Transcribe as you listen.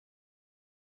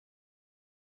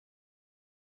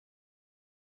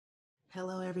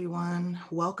Hello, everyone.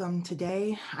 Welcome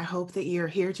today. I hope that you're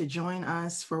here to join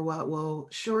us for what will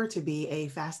sure to be a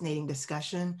fascinating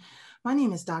discussion. My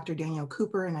name is Dr. Danielle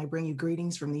Cooper, and I bring you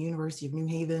greetings from the University of New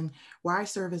Haven, where I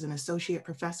serve as an associate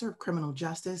professor of criminal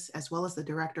justice, as well as the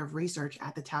director of research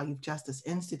at the Tal Youth Justice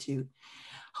Institute.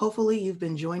 Hopefully you've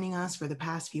been joining us for the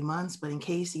past few months, but in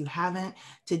case you haven't,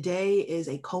 today is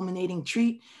a culminating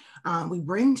treat. We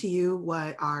bring to you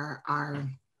what our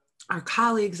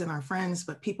colleagues and our friends,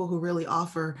 but people who really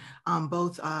offer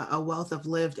both a wealth of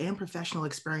lived and professional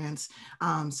experience.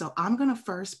 So I'm going to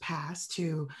first pass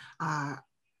to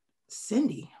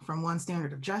Cindy from One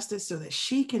Standard of Justice so that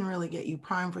she can really get you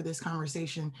primed for this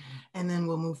conversation, and then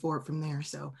we'll move forward from there.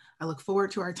 So I look forward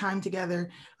to our time together.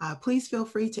 Please feel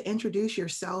free to introduce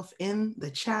yourself in the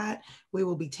chat. We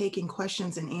will be taking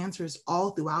questions and answers all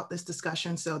throughout this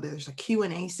discussion. So there's a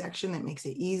Q&A section that makes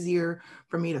it easier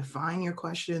for me to find your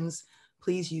questions.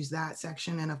 Please use that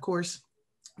section. And of course,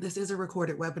 this is a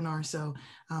recorded webinar, so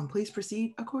please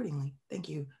proceed accordingly. Thank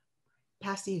you.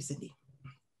 Pass to you, Cindy.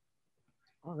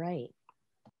 All right.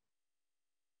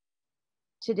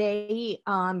 Today,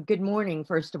 good morning,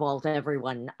 first of all, to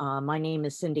everyone. My name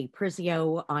is Cindy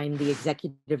Prizio. I'm the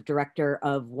Executive Director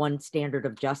of One Standard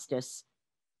of Justice.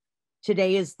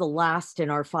 Today is the last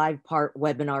in our 5-part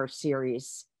webinar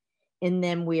series. In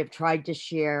them, we have tried to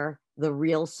share the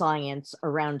real science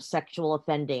around sexual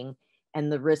offending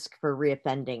and the risk for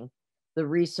reoffending, the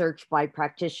research by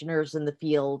practitioners in the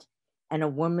field, and a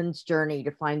woman's journey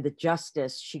to find the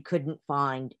justice she couldn't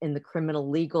find in the criminal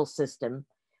legal system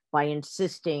by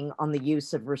insisting on the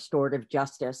use of restorative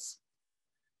justice.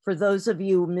 For those of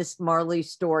you who missed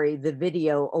Marley's story, the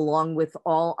video, along with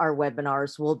all our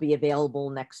webinars, will be available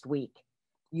next week.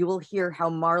 You will hear how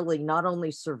Marley not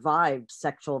only survived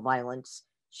sexual violence,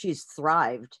 she's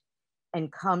thrived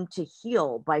and come to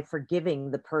heal by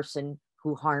forgiving the person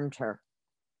who harmed her.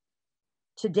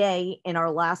 Today, in our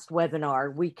last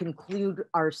webinar, we conclude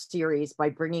our series by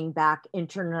bringing back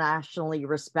internationally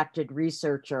respected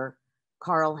researcher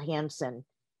Karl Hanson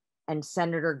and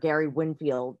Senator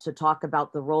Winfield to talk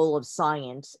about the role of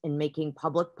science in making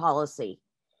public policy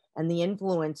and the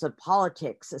influence of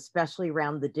politics, especially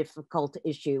around the difficult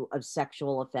issue of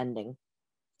sexual offending.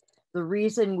 The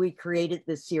reason we created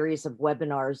this series of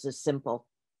webinars is simple.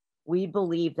 We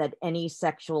believe that any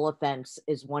sexual offense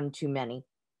is one too many.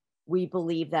 We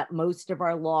believe that most of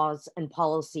our laws and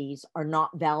policies are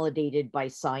not validated by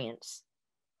science,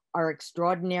 are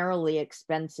extraordinarily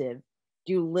expensive,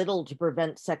 do little to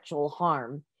prevent sexual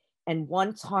harm, and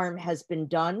once harm has been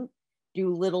done,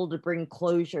 do little to bring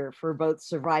closure for both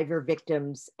survivor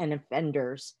victims and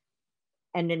offenders,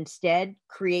 and instead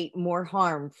create more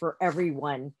harm for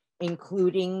everyone,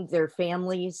 including their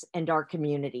families and our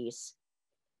communities.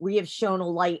 We have shown a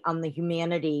light on the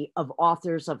humanity of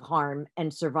authors of harm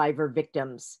and survivor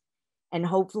victims. And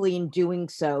hopefully in doing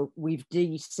so, we've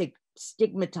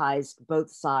destigmatized both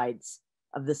sides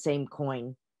of the same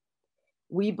coin.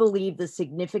 We believe the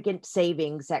significant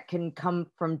savings that can come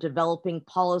from developing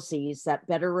policies that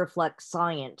better reflect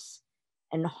science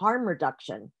and harm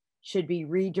reduction should be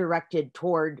redirected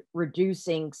toward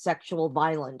reducing sexual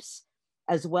violence,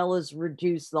 as well as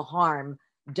reduce the harm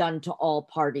done to all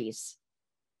parties.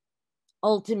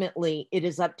 Ultimately, it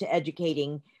is up to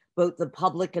educating both the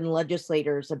public and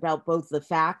legislators about both the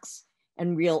facts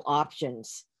and real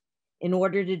options. In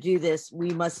order to do this,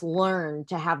 we must learn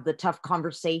to have the tough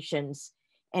conversations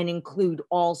and include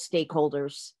all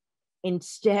stakeholders.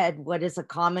 Instead, what is a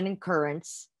common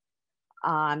occurrence,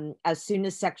 as soon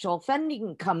as sexual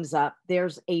offending comes up,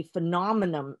 there's a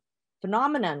phenomenon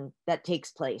that takes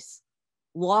place.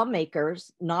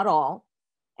 Lawmakers, not all,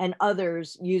 and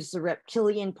others use the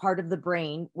reptilian part of the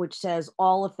brain, which says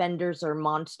all offenders are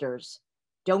monsters.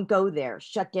 Don't go there,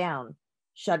 shut down.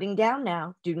 Shutting down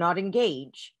now, do not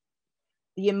engage.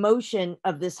 The emotion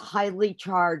of this highly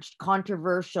charged,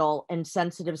 controversial, and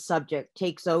sensitive subject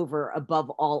takes over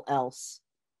above all else.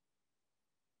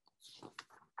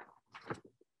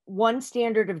 One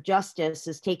Standard of Justice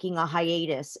is taking a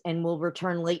hiatus and will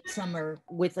return late summer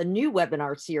with a new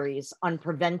webinar series on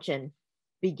prevention,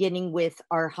 beginning with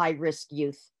our high-risk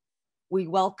youth. We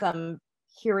welcome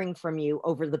hearing from you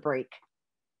over the break.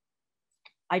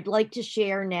 I'd like to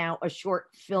share now a short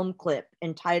film clip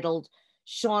entitled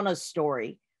Shawna's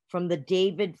Story from the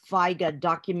David Feiga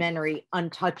documentary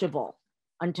Untouchable.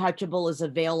 Untouchable is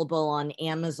available on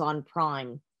Amazon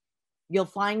Prime. You'll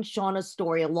find Shawna's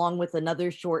story along with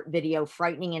another short video,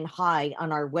 Frightening and High,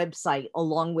 on our website,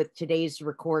 along with today's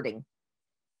recording.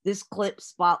 This clip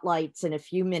spotlights in a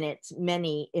few minutes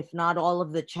many, if not all,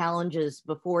 of the challenges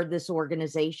before this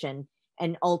organization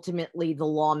and ultimately the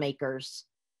lawmakers.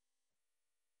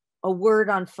 A word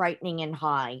on frightening and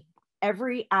high.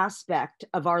 Every aspect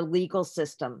of our legal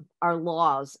system, our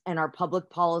laws, and our public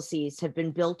policies have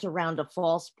been built around a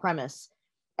false premise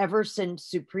ever since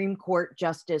Supreme Court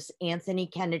Justice Anthony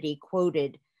Kennedy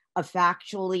quoted a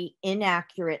factually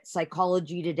inaccurate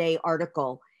Psychology Today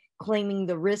article claiming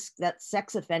the risk that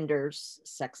sex offenders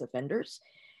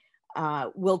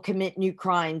will commit new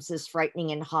crimes is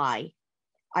frightening and high.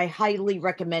 I highly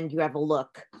recommend you have a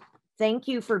look. Thank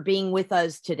you for being with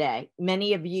us today.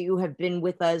 Many of you have been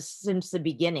with us since the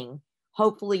beginning.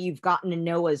 Hopefully you've gotten to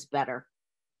know us better.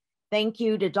 Thank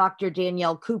you to Dr.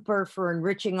 Danielle Cooper for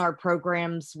enriching our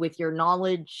programs with your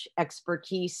knowledge,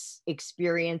 expertise,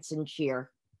 experience, and cheer.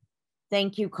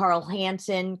 Thank you, Karl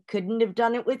Hanson. Couldn't have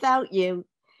done it without you.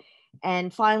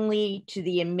 And finally, to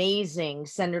the amazing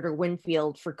Senator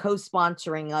Winfield for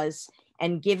co-sponsoring us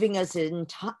and giving us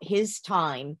his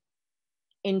time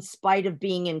in spite of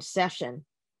being in session,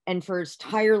 and for his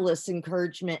tireless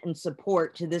encouragement and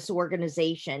support to this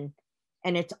organization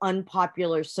and its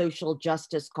unpopular social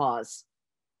justice cause.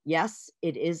 Yes,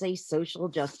 it is a social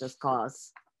justice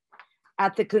cause.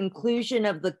 At the conclusion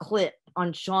of the clip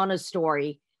on Shawna's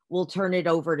story, we'll turn it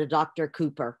over to Dr.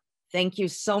 Cooper. Thank you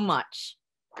so much.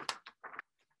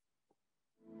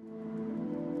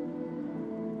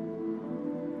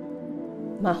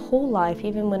 My whole life,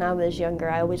 even when I was younger,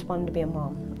 I always wanted to be a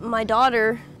mom. My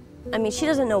daughter, I mean, she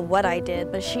doesn't know what I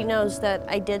did, but she knows that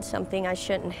I did something I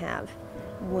shouldn't have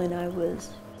when I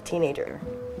was a teenager.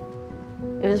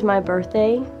 It was my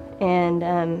birthday,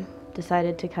 and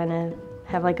decided to kind of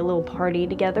have like a little party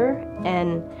together,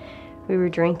 and we were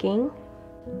drinking,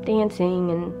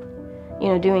 dancing,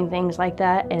 and doing things like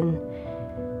that, and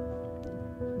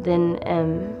then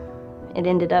it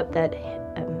ended up that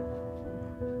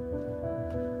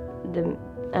the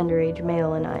underage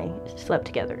male and I slept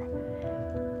together.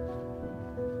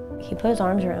 He put his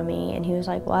arms around me and he was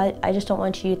like, well, I just don't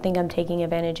want you to think I'm taking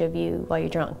advantage of you while you're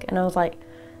drunk. And I was like,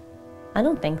 I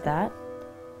don't think that.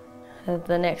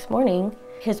 The next morning,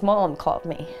 his mom called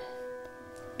me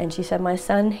and she said, my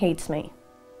son hates me.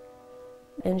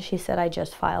 And she said, I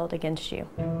just filed against you.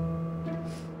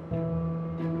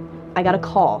 I got a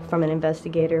call from an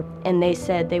investigator and they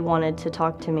said they wanted to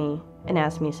talk to me and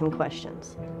ask me some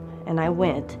questions. And I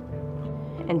went,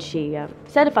 and she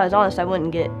said if I was honest, I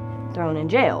wouldn't get thrown in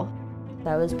jail.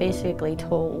 I was basically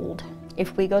told,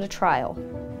 if we go to trial,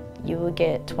 you will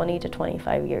get 20 to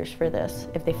 25 years for this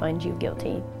if they find you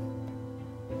guilty.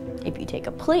 If you take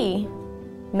a plea,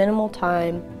 minimal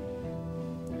time,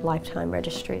 lifetime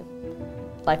registry,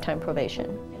 lifetime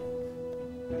probation.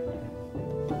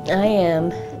 I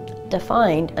am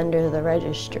defined under the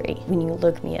registry. When you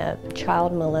look me up,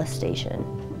 child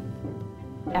molestation.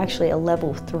 Actually a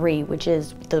level 3, which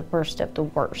is the worst of the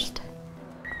worst.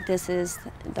 This is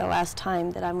the last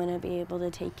time that I'm going to be able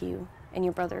to take you and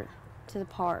your brother to the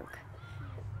park.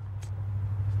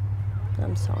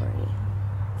 I'm sorry.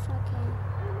 It's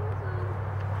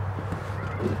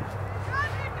okay.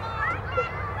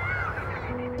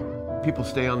 People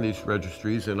stay on these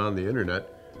registries and on the internet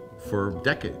for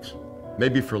decades,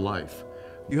 maybe for life.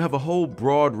 You have a whole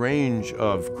broad range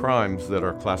of crimes that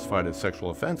are classified as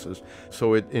sexual offenses.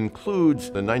 So it includes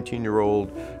the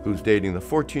 19-year-old who's dating the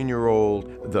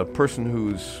 14-year-old, the person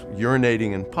who's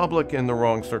urinating in public in the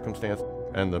wrong circumstance,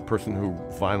 and the person who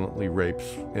violently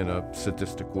rapes in a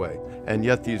sadistic way. And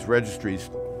yet these registries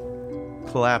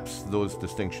collapse those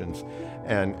distinctions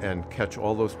and catch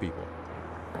all those people.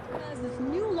 This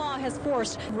new law has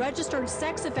forced registered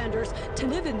sex offenders to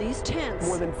live in these tents.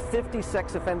 More than 50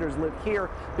 sex offenders live here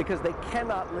because they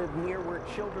cannot live near where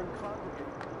children congregate.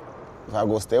 If I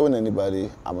go stay with anybody,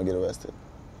 I'm gonna get arrested.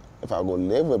 If I go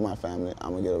live with my family,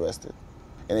 I'm gonna get arrested.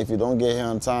 And if you don't get here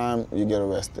on time, you get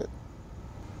arrested.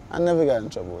 I never got in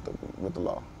trouble with the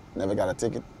law. Never got a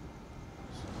ticket.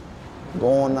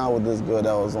 Going out with this girl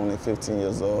that was only 15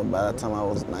 years old, by the time I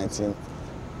was 19,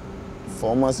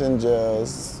 4 months in jail,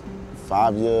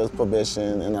 5 years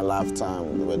probation, and a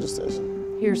lifetime with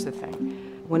registration. Here's the thing.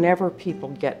 Whenever people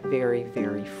get very,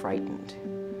 very frightened,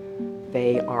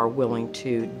 they are willing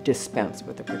to dispense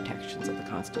with the protections of the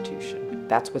Constitution.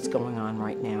 That's what's going on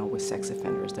right now with sex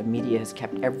offenders. The media has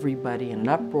kept everybody in an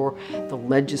uproar. The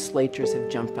legislatures have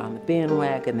jumped on the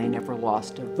bandwagon. They never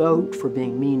lost a vote for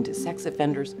being mean to sex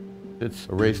offenders. It's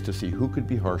a race to see who could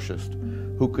be harshest,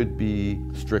 who could be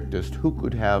strictest, who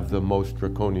could have the most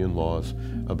draconian laws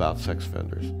about sex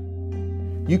offenders.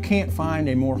 You can't find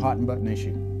a more hot and button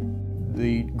issue.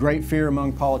 The great fear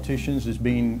among politicians is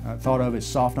being thought of as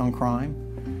soft on crime.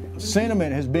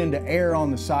 Sentiment has been to err on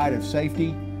the side of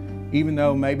safety, even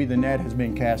though maybe the net has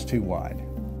been cast too wide.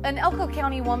 An Elko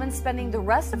County woman spending the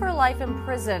rest of her life in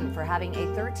prison for having a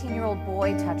 13-year-old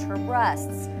boy touch her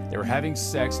breasts. They were having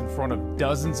sex in front of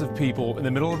dozens of people in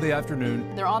the middle of the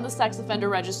afternoon. They're on the sex offender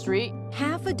registry.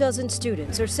 Half a dozen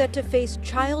students are set to face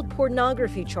child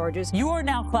pornography charges. You are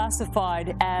now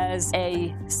classified as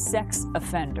a sex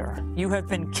offender. You have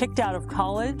been kicked out of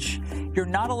college. You're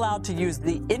not allowed to use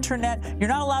the internet. You're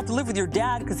not allowed to live with your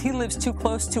dad because he lives too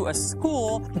close to a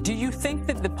school. Do you think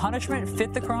that the punishment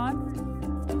fit the crime?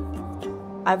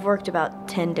 I've worked about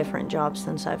 10 different jobs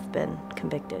since I've been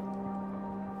convicted.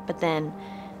 But then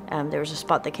there was a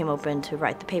spot that came open to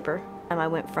write the paper. And I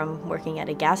went from working at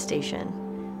a gas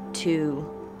station to,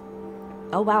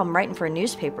 oh wow, I'm writing for a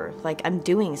newspaper. Like, I'm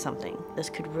doing something. This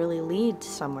could really lead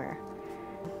somewhere.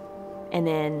 And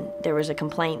then there was a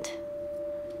complaint.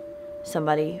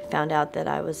 Somebody found out that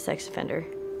I was a sex offender.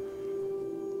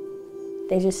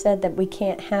 They just said that we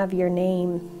can't have your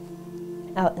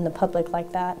name out in the public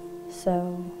like that.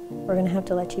 So we're gonna have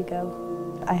to let you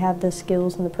go. I have the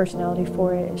skills and the personality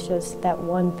for it. It's just that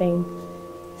one thing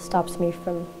stops me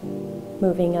from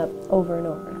moving up over and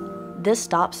over. This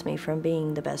stops me from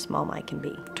being the best mom I can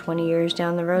be. 20 years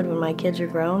down the road when my kids are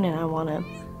grown and I wanna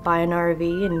buy an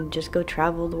RV and just go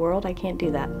travel the world, I can't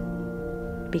do that.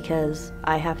 Because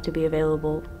I have to be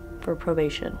available for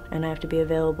probation and I have to be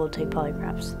available to take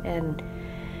polygraphs. And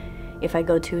if I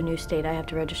go to a new state, I have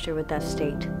to register with that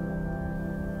state.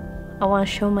 I want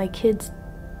to show my kids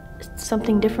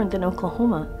something different than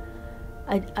Oklahoma.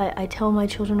 I tell my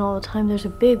children all the time, there's a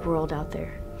big world out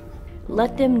there.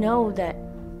 Let them know that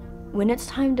when it's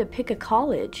time to pick a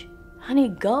college, honey,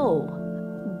 go.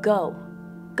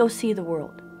 Go see the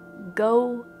world.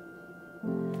 Go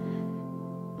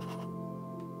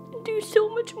do so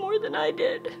much more than I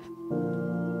did.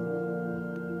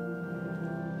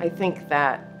 I think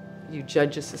that you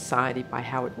judge a society by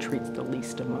how it treats the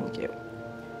least among you.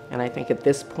 And I think at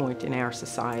this point in our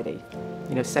society,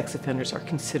 sex offenders are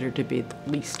considered to be the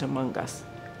least among us.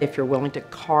 If you're willing to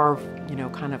carve,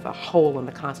 kind of a hole in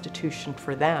the Constitution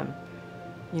for them,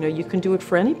 you can do it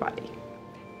for anybody.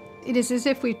 It is as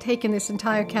if we've taken this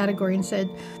entire category and said,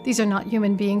 these are not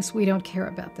human beings, we don't care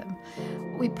about them.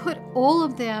 We put all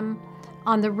of them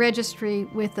on the registry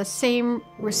with the same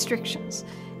restrictions.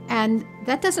 And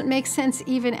that doesn't make sense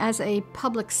even as a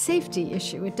public safety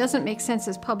issue. It doesn't make sense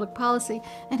as public policy,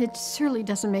 and it certainly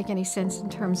doesn't make any sense in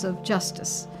terms of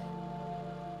justice.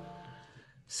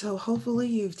 So hopefully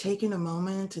you've taken a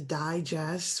moment to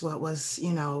digest what was,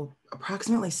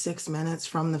 approximately 6 minutes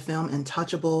from the film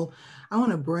Untouchable. I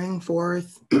want to bring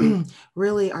forth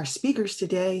really our speakers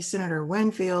today, Senator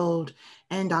Winfield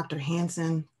and Dr.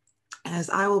 Hanson,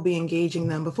 as I will be engaging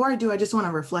them. Before I do, I just want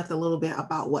to reflect a little bit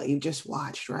about what you just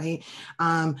watched, right?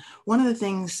 One of the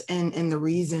things and the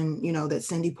reason, that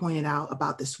Cindy pointed out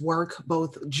about this work,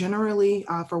 both generally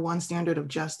for One Standard of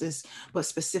Justice, but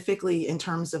specifically in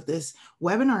terms of this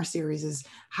webinar series is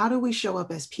how do we show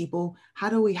up as people? How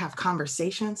do we have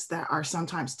conversations that are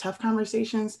sometimes tough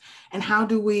conversations? And how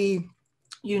do we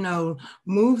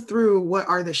move through what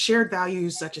are the shared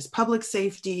values such as public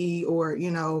safety or,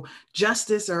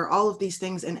 justice or all of these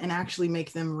things and actually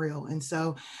make them real. And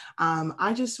so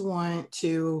I just want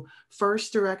to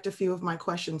first direct a few of my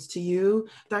questions to you,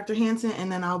 Dr. Hanson,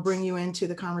 and then I'll bring you into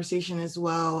the conversation as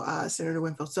well, Senator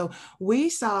Winfield. So we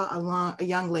saw a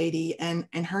young lady and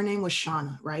her name was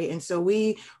Shawna, right? And so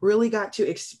we really got to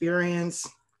experience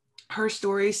her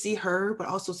story, see her, but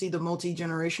also see the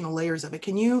multi-generational layers of it.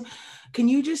 Can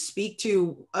you just speak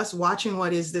to us watching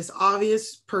what is this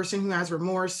obvious person who has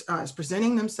remorse, is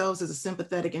presenting themselves as a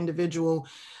sympathetic individual?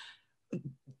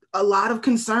 A lot of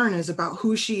concern is about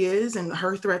who she is and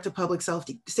her threat to public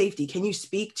safety. Can you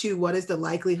speak to what is the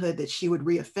likelihood that she would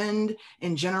reoffend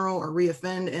in general or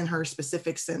reoffend in her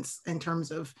specific sense in terms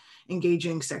of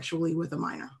engaging sexually with a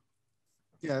minor?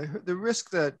 Yeah, the risk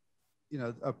that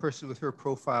a person with her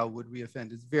profile would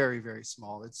reoffend is very, very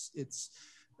small. It's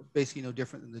basically no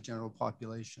different than the general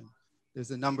population.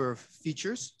 There's a number of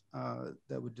features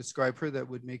that would describe her that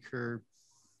would make her,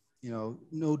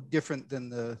 no different than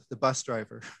the bus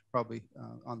driver probably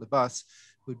on the bus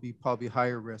would be probably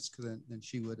higher risk than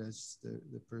she would as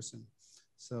the person.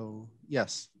 So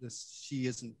yes, she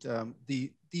isn't,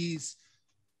 the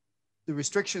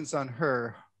restrictions on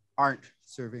her aren't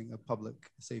serving a public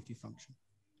safety function.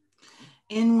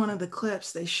 in one of the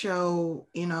clips, they show,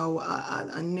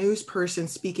 a news person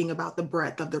speaking about the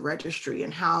breadth of the registry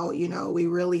and how, we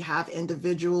really have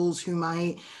individuals who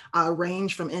might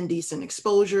range from indecent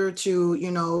exposure to,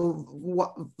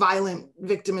 violent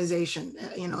victimization,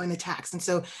 and attacks. And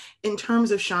so in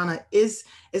terms of Shawna, is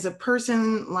a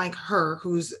person like her,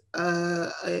 who's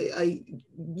a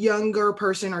younger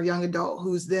person or young adult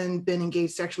who's then been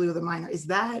engaged sexually with a minor, is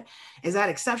that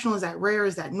exceptional? Is that rare?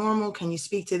 Is that normal? Can you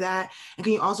speak to that? And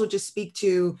can you also just speak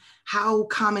to how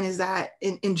common is that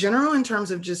in general, in terms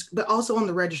of but also on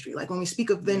the registry? Like when we speak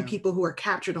of then people who are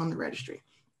captured on the registry.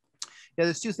 Yeah,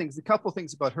 there's two things, a couple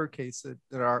things about her case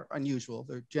that are unusual.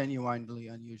 They're genuinely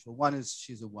unusual. One is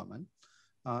she's a woman,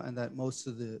 and that most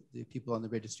of the people on the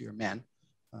registry are men.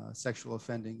 Sexual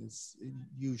offending is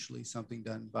usually something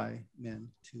done by men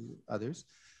to others.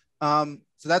 So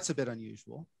that's a bit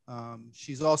unusual.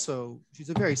 She's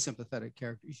a very sympathetic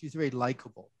character. She's very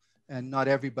likable, and not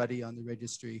everybody on the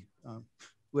registry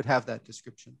would have that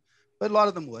description, but a lot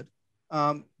of them would.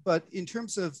 But in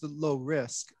terms of the low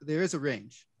risk, there is a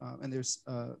range, and there's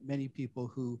many people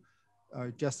who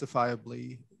are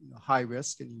justifiably high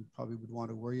risk, and you probably would want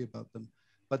to worry about them.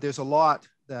 But there's a lot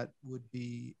that would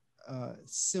be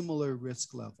similar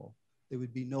risk level. There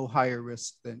would be no higher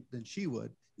risk than she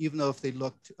would, even though if they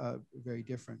looked very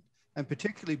different. And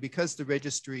particularly because the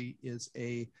registry is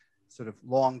a sort of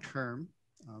long-term,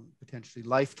 potentially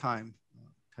lifetime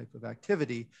type of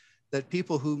activity, that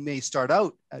people who may start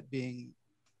out at being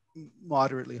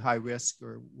moderately high risk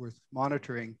or worth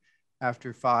monitoring,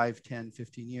 after 5, 10,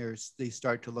 15 years, they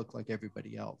start to look like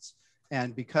everybody else.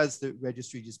 And because the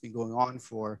registry has been going on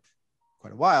for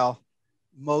quite a while,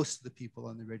 most of the people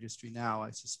on the registry now,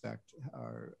 I suspect,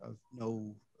 are of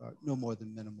no more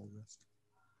than minimal risk.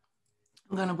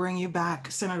 I'm going to bring you back,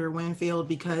 Senator Winfield,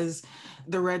 because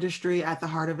the registry at the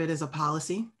heart of it is a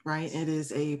policy, right? It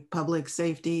is a public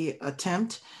safety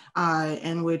attempt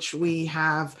in which we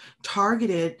have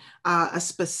targeted a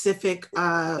specific,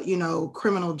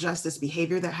 criminal justice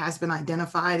behavior that has been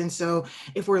identified. And so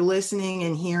if we're listening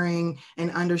and hearing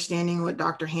and understanding what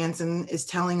Dr. Hanson is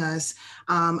telling us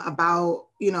about,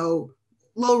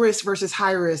 low risk versus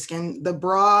high risk and the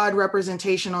broad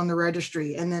representation on the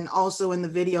registry. And then also in the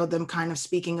video, them kind of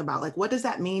speaking about like, what does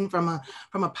that mean from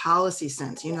a policy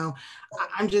sense?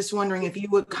 I'm just wondering if you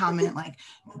would comment, like,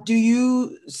 do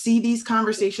you see these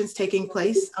conversations taking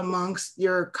place amongst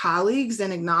your colleagues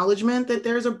and acknowledgement that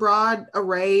there's a broad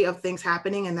array of things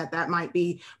happening and that might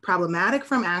be problematic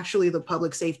from actually the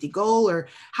public safety goal? Or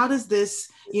how does this,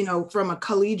 from a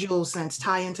collegial sense,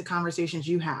 tie into conversations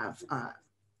you have?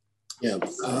 Yeah.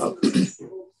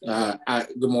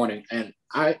 Good morning. And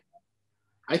I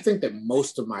think that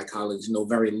most of my colleagues know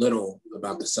very little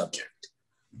about the subject.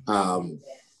 And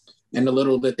the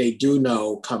little that they do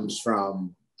know comes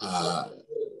from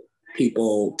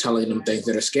people telling them things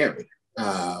that are scary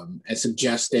and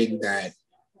suggesting that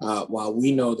while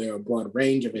we know there are a broad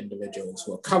range of individuals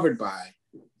who are covered by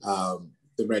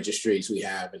the registries we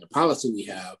have and the policy we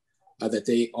have, that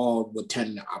they all would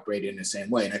tend to operate in the same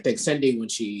way. And I think Cindy, when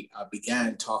she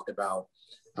began, talked about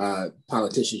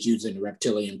politicians using the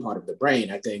reptilian part of the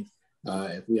brain. I think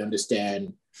if we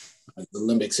understand the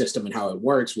limbic system and how it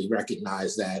works, we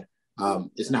recognize that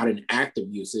it's not an active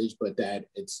usage, but that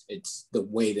it's the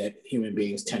way that human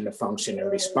beings tend to function in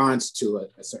response to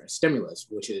a certain stimulus,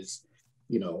 which is,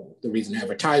 the reason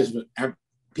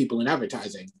people in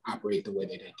advertising operate the way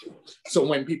that they do. So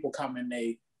when people come and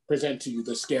they present to you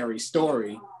the scary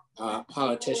story,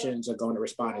 politicians are going to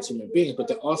respond as human beings, but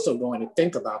they're also going to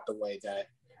think about the way that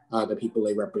the people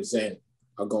they represent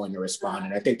are going to respond.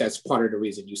 And I think that's part of the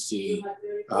reason you see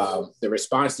the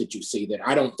response that you see that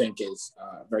I don't think is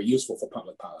very useful for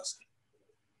public policy.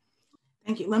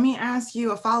 Thank you. Let me ask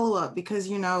you a follow-up because,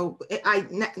 now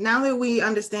that we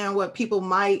understand what people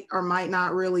might or might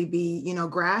not really be,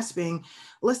 grasping,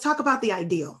 let's talk about the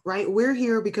ideal, right? We're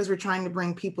here because we're trying to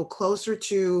bring people closer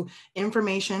to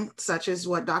information such as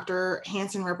what Dr.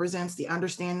 Hanson represents, the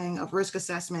understanding of risk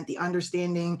assessment, the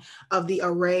understanding of the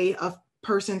array of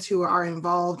persons who are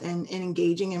involved in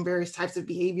engaging in various types of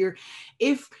behavior.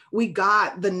 If we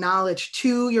got the knowledge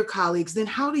to your colleagues, then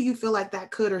how do you feel like that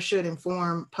could or should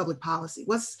inform public policy?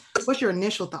 What's your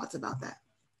initial thoughts about that?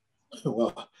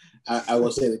 Well, I will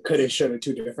say that could and should are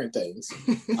two different things.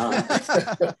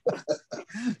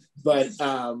 But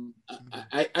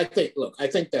I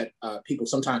think that people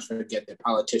sometimes forget that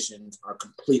politicians are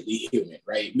completely human,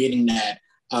 right? Meaning that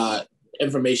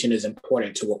information is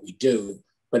important to what we do,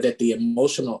 but that the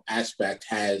emotional aspect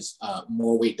has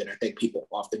more weight than I think people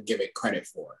often give it credit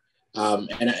for.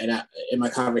 In my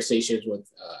conversations with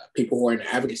people who are in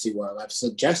the advocacy world, I've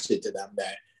suggested to them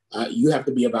that you have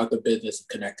to be about the business of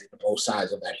connecting to both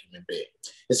sides of that human being.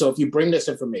 And so if you bring this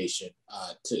information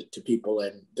to people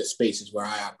in the spaces where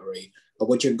I operate,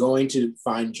 what you're going to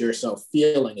find yourself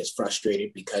feeling is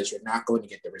frustrated because you're not going to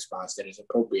get the response that is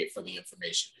appropriate for the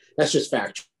information. That's just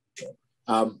factual.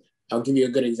 I'll give you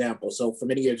a good example. So for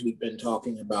many years, we've been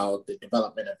talking about the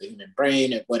development of the human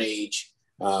brain, at what age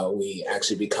we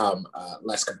actually become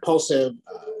less compulsive.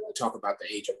 We talk about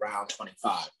the age around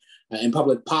 25. In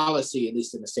public policy, at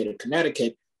least in the state of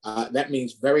Connecticut, that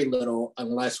means very little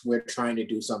unless we're trying to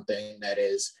do something that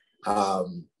is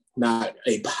not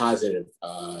a positive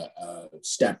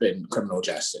step in criminal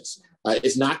justice.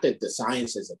 It's not that the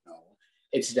science isn't known.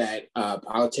 It's that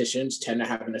politicians tend to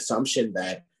have an assumption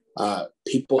that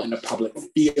people in the public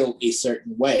feel a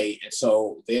certain way. And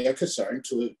so they are concerned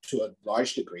to a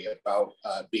large degree about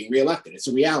being reelected. It's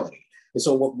a reality. And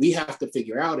so what we have to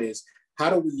figure out is, how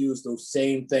do we use those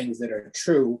same things that are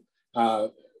true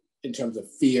in terms of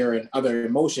fear and other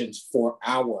emotions for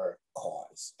our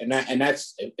cause? And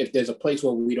that's, if there's a place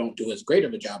where we don't do as great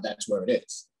of a job, that's where it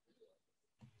is.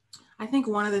 I think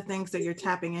one of the things that you're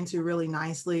tapping into really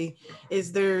nicely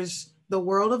is there's the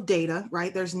world of data,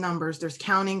 right? There's numbers, there's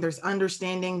counting, there's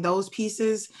understanding those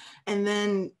pieces. And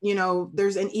then, you know,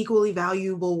 there's an equally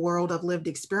valuable world of lived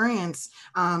experience,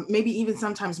 maybe even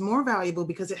sometimes more valuable,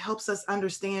 because it helps us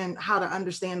understand how to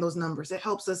understand those numbers. It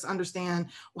helps us understand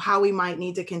how we might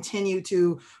need to continue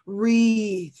to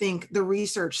rethink the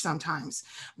research sometimes.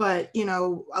 But, you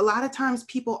know, a lot of times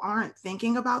people aren't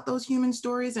thinking about those human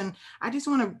stories. And I just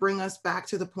want to bring us back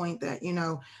to the point that, you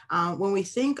know, when we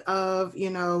think of, you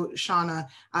know, Shawna,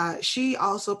 she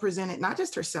also presented not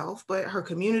just herself, but her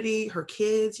community, her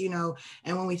kids, you know,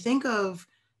 and when we think of,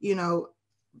 you know,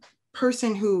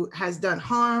 person who has done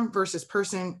harm versus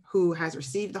person who has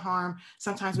received the harm,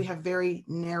 sometimes we have very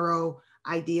narrow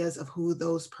ideas of who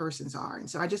those persons are. And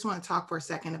so I just want to talk for a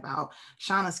second about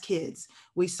Shawna's kids.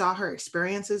 We saw her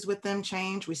experiences with them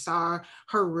change. We saw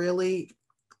her really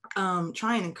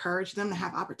try and encourage them to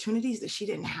have opportunities that she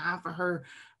didn't have for her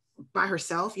by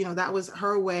herself. You know, that was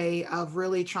her way of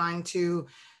really trying to,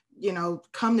 you know,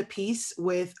 come to peace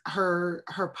with her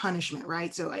punishment,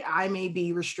 right? So I may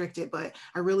be restricted, but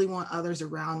I really want others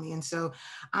around me. And so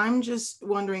I'm just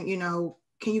wondering, you know,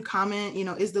 can you comment, you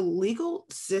know, is the legal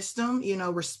system, you know,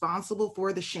 responsible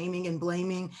for the shaming and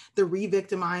blaming, the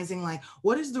re-victimizing? Like,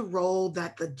 what is the role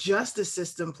that the justice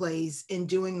system plays in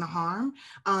doing the harm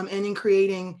and in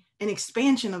creating an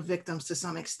expansion of victims to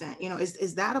some extent? You know,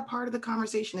 is that a part of the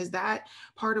conversation? Is that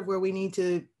part of where we need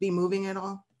to be moving at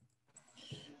all?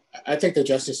 I think the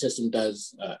justice system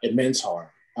does immense harm,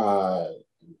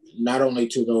 not only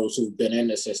to those who've been in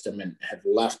the system and have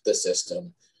left the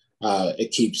system. It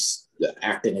keeps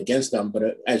acting against them,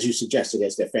 but as you suggest,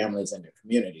 against their families and their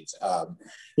communities.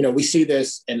 You know, we see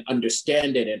this and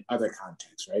understand it in other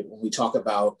contexts, right? When we talk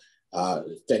about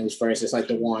things, for instance, like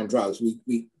the war on drugs,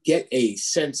 we get a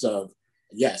sense of,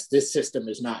 yes, this system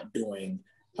is not doing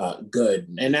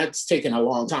good. And that's taken a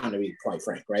long time, to be quite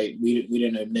frank, right? We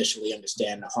didn't initially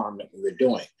understand the harm that we were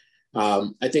doing.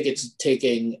 I think it's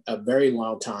taking a very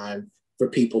long time for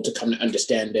people to come to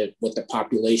understand it with the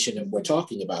population that we're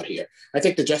talking about here. I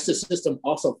think the justice system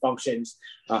also functions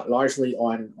largely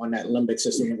on that limbic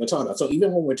system that we're talking about. So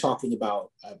even when we're talking about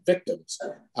victims,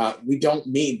 we don't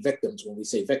mean victims when we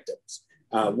say victims.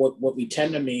 What we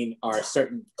tend to mean are a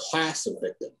certain class of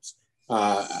victims.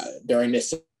 During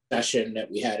this session that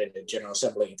we had in the General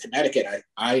Assembly in Connecticut,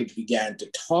 I began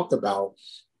to talk about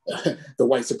the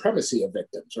white supremacy of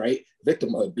victims, right?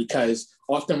 Victimhood, because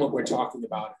often what we're talking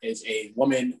about is a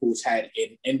woman who's had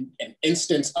an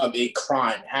instance of a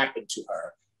crime happen to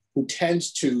her, who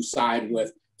tends to side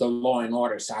with the law and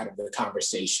order side of the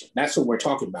conversation. That's what we're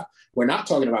talking about. We're not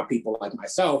talking about people like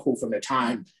myself, who from the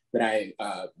time that I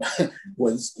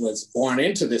was born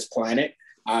into this planet,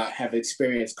 have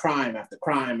experienced crime after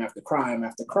crime after crime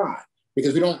after crime,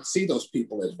 because we don't see those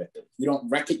people as victims. We don't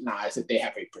recognize that they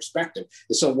have a perspective.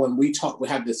 And so when we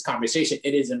have this conversation,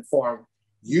 it is informed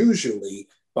usually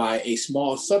by a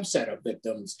small subset of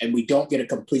victims, and we don't get a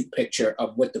complete picture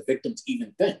of what the victims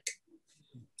even think.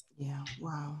 Yeah,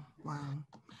 wow.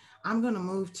 I'm going to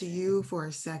move to you for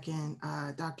a second,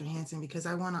 Dr. Hanson, because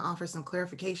I want to offer some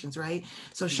clarifications, right?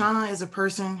 So Shawna is a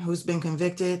person who's been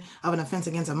convicted of an offense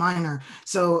against a minor.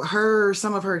 So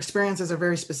some of her experiences are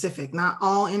very specific. Not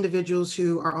all individuals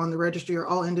who are on the registry or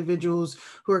all individuals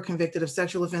who are convicted of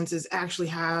sexual offenses actually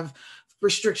have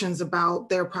restrictions about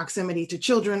their proximity to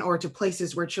children or to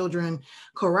places where children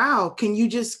corral. Can you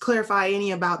just clarify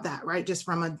any about that, right? Just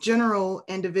from a general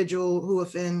individual who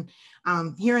offend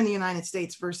here in the United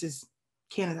States versus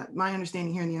Canada. My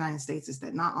understanding here in the United States is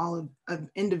that not all of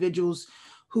individuals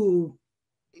who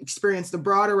experience the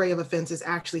broad array of offenses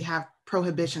actually have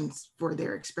prohibitions for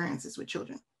their experiences with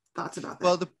children. Thoughts about that?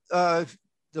 Well,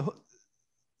 the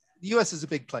U.S. is a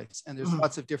big place, and there's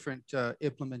lots of different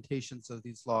implementations of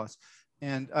these laws.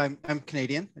 And I'm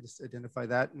Canadian, I just identify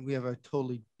that. And we have a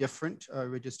totally different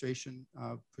registration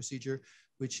procedure,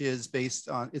 which is based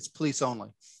on, it's police only.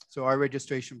 So our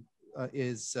registration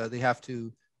is, they have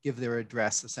to give their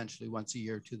address essentially once a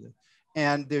year to the,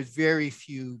 and there's very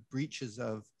few breaches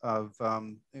of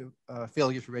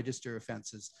failure to register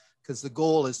offenses, because the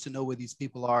goal is to know where these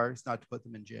people are, it's not to put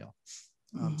them in jail.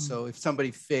 So if somebody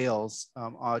fails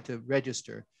to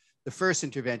register, the first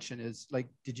intervention is like,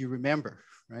 did you remember,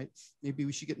 right? Maybe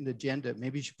we should get an agenda.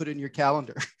 Maybe you should put it in your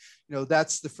calendar. You know,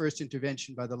 that's the first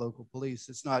intervention by the local police.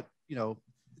 It's not, you know,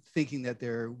 thinking that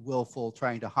they're willful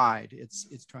trying to hide.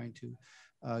 It's trying to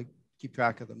keep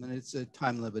track of them. And it's a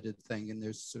time limited thing, and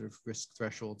there's sort of risk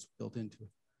thresholds built into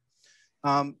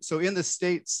it. So in the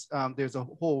States, there's a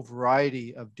whole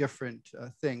variety of different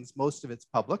things. Most of it's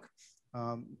public,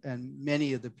 and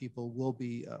many of the people will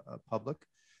be public.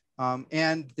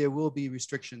 And there will be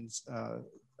restrictions.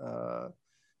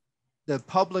 The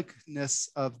publicness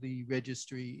of the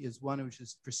registry is one which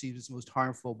is perceived as most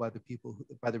harmful by the people,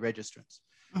 by the registrants.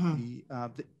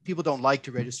 The people don't like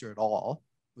to register at all,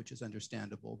 which is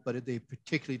understandable, but they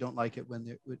particularly don't like it when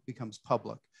it becomes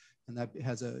public. And that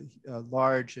has a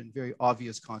large and very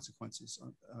obvious consequences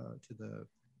for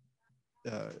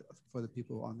the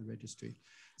people on the registry.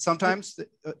 Sometimes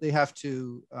they have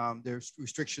to, there's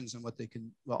restrictions on what they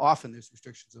can, well, often there's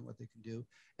restrictions on what they can do.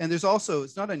 And there's also,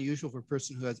 it's not unusual for a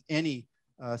person who has any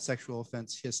sexual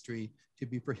offense history to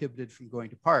be prohibited from going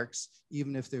to parks,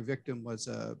 even if their victim was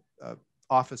a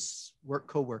office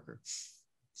co-worker.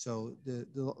 So the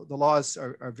laws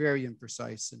are very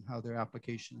imprecise in how their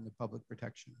application in the public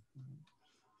protection.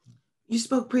 You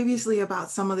spoke previously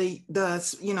about some of the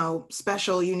you know,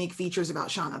 special unique features about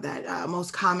Shawna, that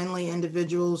most commonly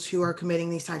individuals who are committing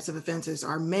these types of offenses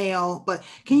are male, but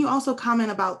can you also comment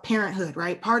about parenthood,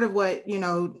 right? Part of what, you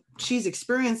know, she's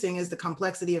experiencing is the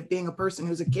complexity of being a person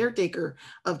who's a caretaker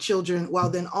of children while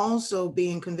then also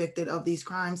being convicted of these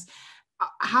crimes.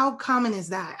 How common is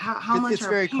that? How much it's are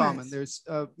very parents? common. There's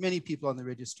many people on the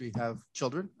registry have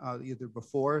children, either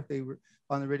before they were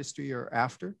on the registry or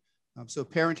after. So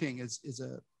parenting is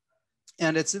a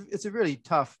really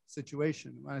tough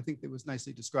situation. I think it was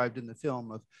nicely described in the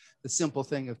film of the simple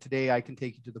thing of today I can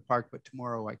take you to the park, but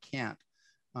tomorrow I can't.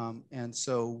 And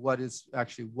so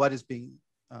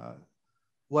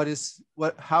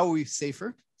how are we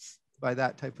safer by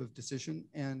that type of decision,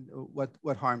 and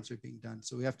what harms are being done?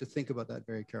 So we have to think about that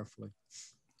very carefully.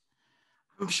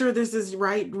 I'm sure this is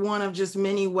one of just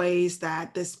many ways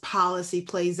that this policy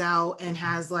plays out and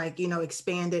has, like, you know,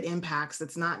 expanded impacts.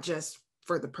 It's not just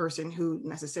for the person who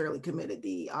necessarily committed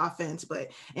the offense, but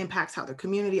impacts how the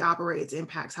community operates,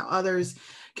 impacts how others.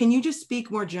 Can you just speak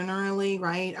more generally,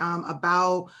 right,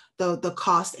 about the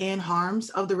cost and harms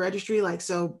of the registry? Like,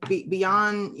 so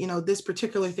beyond, you know, this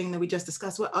particular thing that we just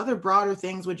discussed, what other broader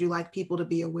things would you like people to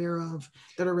be aware of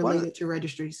that are related to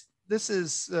registries? This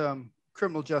is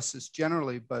criminal justice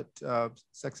generally, but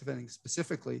sex offending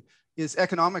specifically, is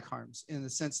economic harms, in the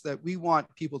sense that we want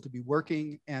people to be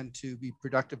working and to be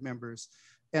productive members.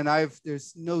 And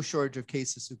there's no shortage of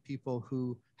cases of people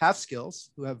who have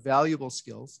skills, who have valuable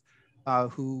skills,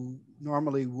 who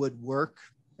normally would work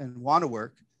and want to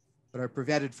work, but are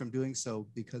prevented from doing so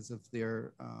because of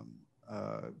their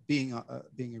being a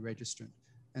registrant.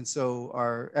 And so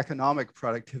our economic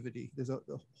productivity, there's a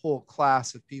whole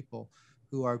class of people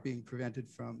who are being prevented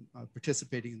from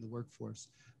participating in the workforce,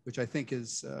 which I think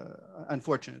is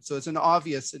unfortunate. So it's an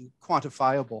obvious and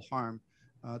quantifiable harm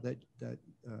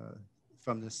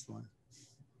from this one.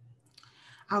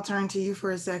 I'll turn to you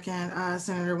for a second,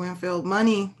 Senator Winfield.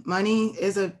 Money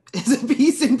is a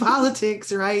piece in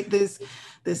politics, right? This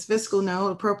fiscal note,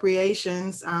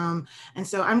 appropriations, and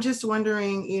so I'm just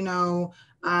wondering, you know,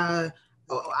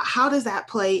 how does that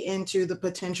play into the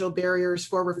potential barriers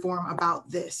for reform about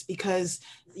this? Because,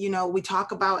 you know, we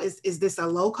talk about, is this a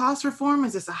low cost reform?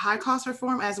 Is this a high cost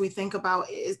reform? As we think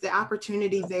about, is the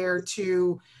opportunity there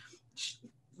to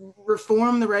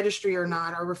reform the registry or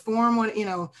not, or reform what, you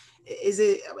know,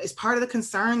 is part of the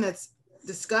concern that's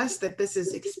discussed that this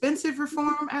is expensive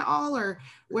reform at all, or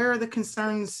where are the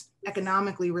concerns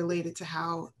economically related to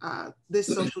how this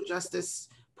social justice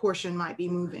portion might be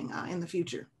moving in the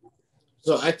future?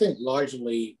 So I think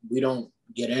largely we don't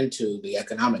get into the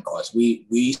economic costs.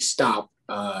 We stop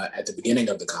at the beginning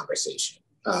of the conversation.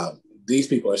 These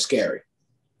people are scary,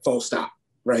 full stop,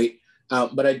 right?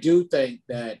 But I do think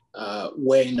that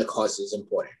weighing the costs is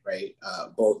important, right?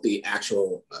 Both the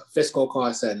actual fiscal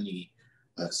costs and the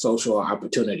social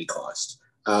opportunity cost.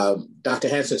 Dr.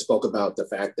 Hanson spoke about the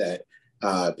fact that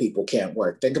people can't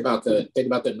work. Think about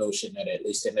the notion that, at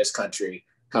least in this country,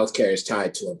 healthcare is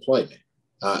tied to employment.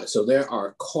 So there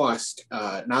are costs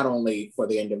not only for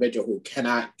the individual who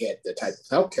cannot get the type of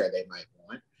healthcare they might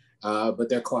want, but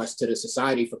there are costs to the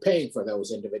society for paying for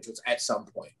those individuals at some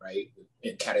point, right?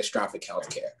 In catastrophic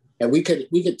healthcare. And we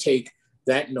could take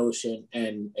that notion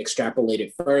and extrapolate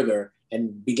it further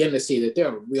and begin to see that there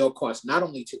are real costs, not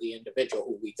only to the individual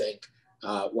who we think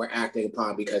we're acting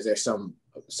upon because there's some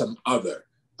other,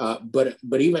 but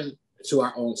even to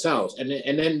our own selves. And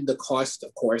then the cost,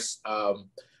 of course,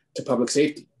 to public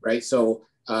safety, right? So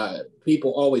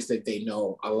people always think they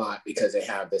know a lot because they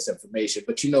have this information,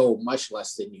 but you know much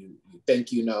less than you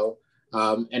think you know.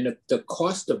 And the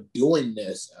cost of doing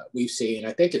this, we've seen,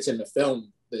 I think it's in the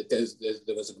film, that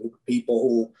there was a group of people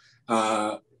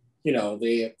who,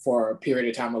 they for a period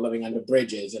of time were living under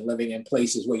bridges and living in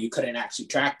places where you couldn't actually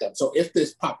track them. So if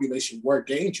this population were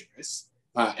dangerous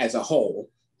as a whole,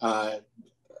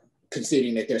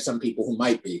 conceding that there's some people who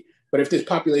might be, but if this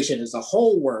population as a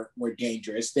whole were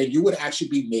dangerous, then you would actually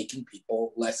be making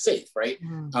people less safe, right?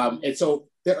 And so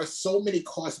there are so many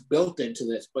costs built into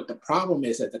this, but the problem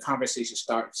is that the conversation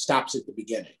stops at the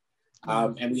beginning.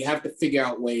 And we have to figure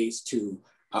out ways to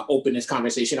open this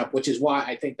conversation up, which is why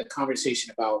I think the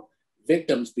conversation about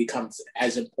victims becomes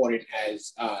as important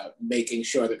as making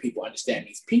sure that people understand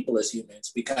these people as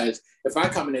humans. Because if I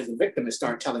come in as a victim and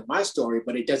start telling my story,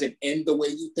 but it doesn't end the way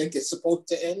you think it's supposed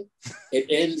to end, it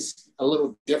ends a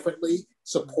little differently,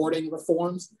 supporting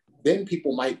reforms, then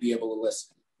people might be able to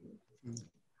listen.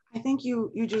 I think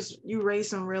you raised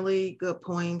some really good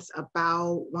points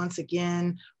about, once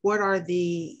again, what are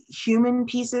the human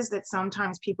pieces that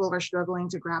sometimes people are struggling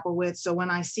to grapple with. So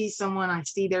when I see someone, I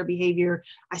see their behavior,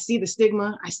 I see the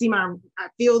stigma, I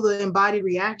feel the embodied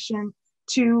reaction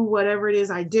to whatever it is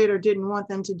I did or didn't want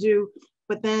them to do.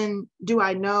 But then do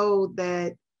I know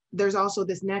that there's also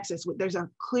this nexus, there's a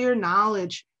clear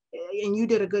knowledge, and you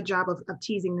did a good job of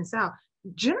teasing this out.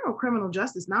 General criminal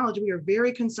justice knowledge, we are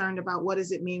very concerned about what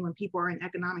does it mean when people are in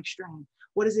economic strain?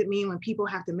 What does it mean when people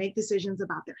have to make decisions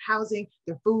about their housing,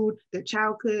 their food, their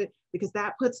childhood, because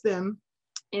that puts them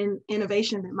in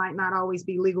innovation that might not always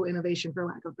be legal innovation, for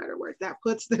lack of better words. That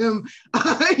puts them,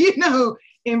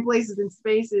 in places and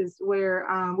spaces where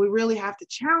we really have to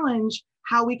challenge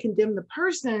how we condemn the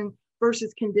person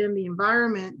versus condemn the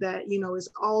environment that, is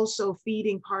also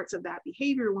feeding parts of that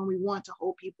behavior when we want to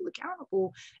hold people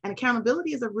accountable. And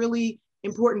accountability is a really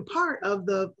important part of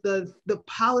the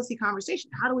policy conversation.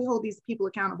 How do we hold these people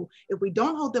accountable? If we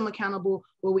don't hold them accountable,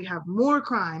 will we have more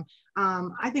crime?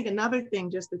 I think another thing,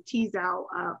 just to tease out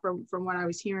from what I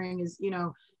was hearing, is,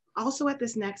 also at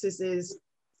this nexus is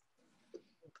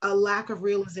a lack of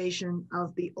realization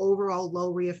of the overall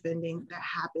low reoffending that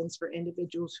happens for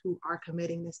individuals who are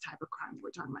committing this type of crime.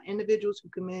 We're talking about individuals who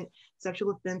commit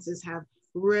sexual offenses have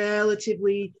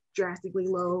relatively drastically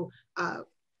low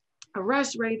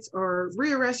arrest rates or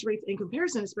rearrest rates in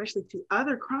comparison, especially to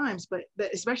other crimes, but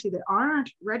especially that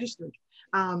aren't registered.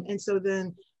 And so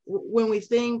then when we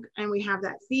think and we have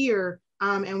that fear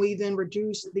and we then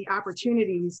reduce the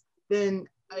opportunities, then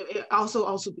it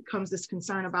also becomes this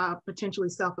concern about potentially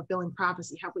self-fulfilling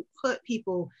prophecy. Have we put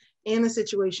people in a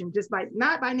situation just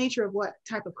not by nature of what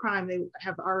type of crime they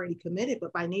have already committed,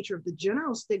 but by nature of the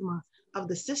general stigma of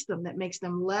the system that makes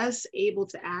them less able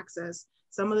to access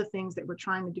some of the things that we're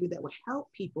trying to do that would help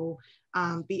people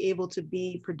be able to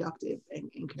be productive and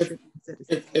contribute to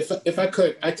citizens. If I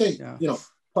could, I think,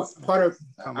 part of,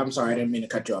 I'm sorry, I didn't mean to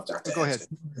cut you off, Dr. Go ahead.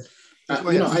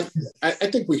 I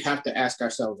think we have to ask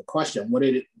ourselves a question, what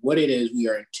it is we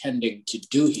are intending to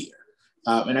do here.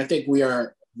 And I think we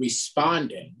are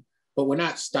responding, but we're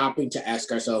not stopping to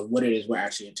ask ourselves what it is we're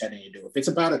actually intending to do. If it's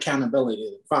about accountability,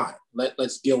 then fine,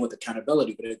 let's deal with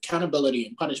accountability, but accountability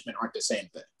and punishment aren't the same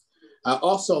thing.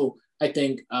 Also, I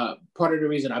think part of the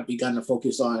reason I've begun to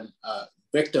focus on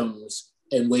victims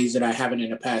in ways that I haven't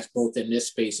in the past, both in this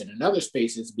space and in other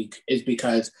spaces, is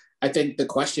because I think the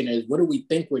question is, what do we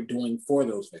think we're doing for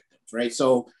those victims, right?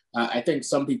 So I think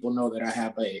some people know that I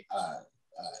have a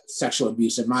sexual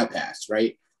abuse in my past,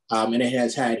 right? And it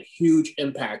has had huge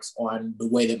impacts on the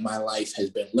way that my life has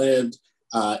been lived,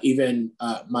 even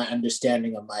my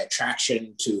understanding of my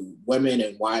attraction to women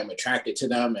and why I'm attracted to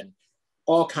them, and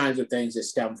all kinds of things that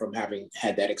stem from having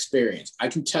had that experience. I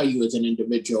can tell you as an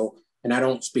individual, and I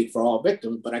don't speak for all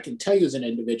victims, but I can tell you as an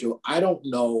individual, I don't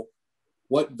know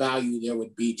what value there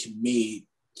would be to me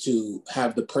to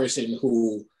have the person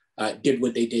who did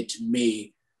what they did to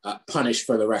me punished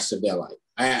for the rest of their life.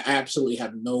 I absolutely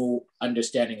have no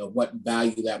understanding of what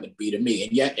value that would be to me.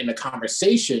 And yet in the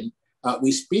conversation,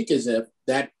 we speak as if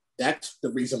that's the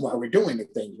reason why we're doing the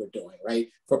things we're doing, right?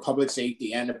 For public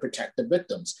safety and to protect the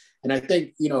victims. And I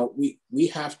think, you know, we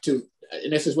have to,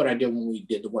 and this is what I did when we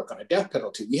did the work on the death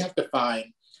penalty, we have to find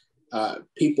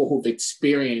people who've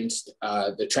experienced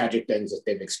the tragic things that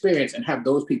they've experienced and have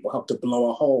those people help to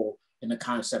blow a hole in the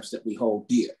concepts that we hold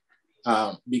dear.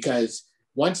 Because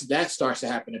once that starts to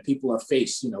happen and people are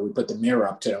faced, you know, we put the mirror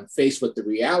up to them, faced with the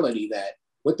reality that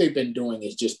what they've been doing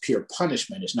is just pure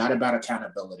punishment. It's not about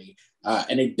accountability.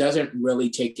 And it doesn't really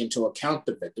take into account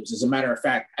the victims. As a matter of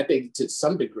fact, I think to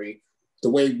some degree, the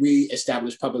way we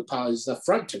establish public policy is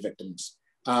affront to victims.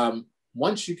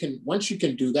 Once you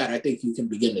can do that, I think you can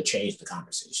begin to change the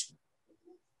conversation.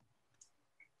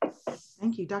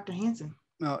 Thank you, Dr. Hanson.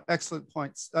 No, excellent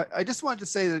points. I just wanted to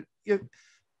say that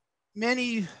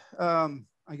many,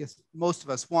 I guess most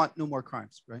of us want no more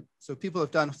crimes, right? So people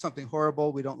have done something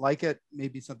horrible, we don't like it,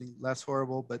 maybe something less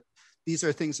horrible, but these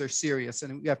are things that are serious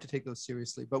and we have to take those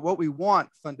seriously. But what we want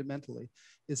fundamentally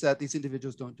is that these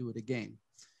individuals don't do it again.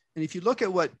 And if you look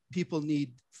at what people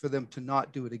need for them to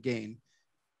not do it again,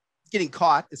 getting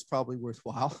caught is probably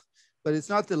worthwhile, but it's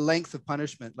not the length of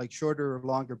punishment, like shorter or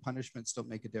longer punishments don't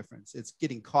make a difference. It's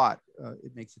getting caught,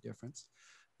 it makes a difference,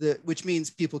 which means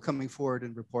people coming forward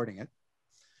and reporting it.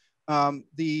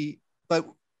 But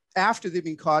after they've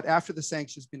been caught, after the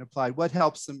sanctions been applied, what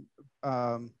helps them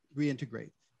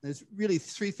reintegrate? There's really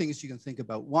three things you can think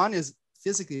about. One is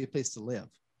physically a place to live.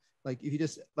 Like if you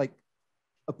just like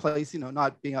a place, you know,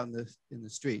 not being out in the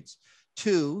streets.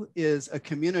 Two is a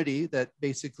community that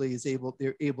basically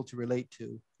they're able to relate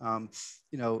to,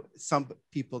 you know, some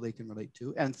people they can relate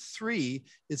to. And three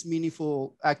is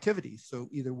meaningful activities. So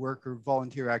either work or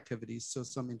volunteer activities. So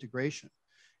some integration.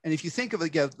 And if you think of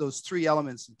again, those three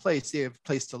elements in place, you have a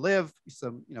place to live,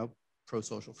 some, you know,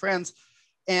 pro-social friends,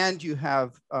 and you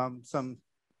have some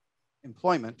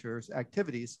employment or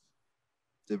activities,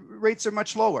 the rates are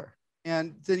much lower.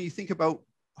 And then you think about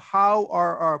how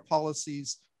are our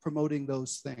policies promoting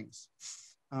those things?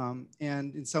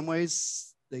 And in some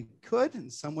ways they could,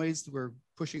 in some ways we're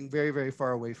pushing very, very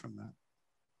far away from that.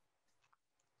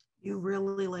 You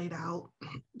really laid out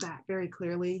that very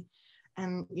clearly.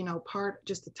 And, you know,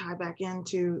 just to tie back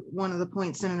into one of the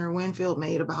points Senator Winfield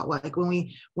made about like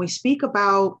when we speak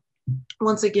about,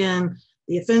 once again,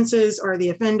 the offenses or the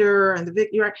offender and the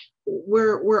victim, right?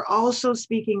 We're also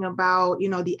speaking about, you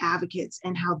know, the advocates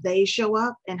and how they show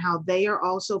up and how they are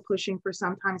also pushing for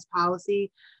sometimes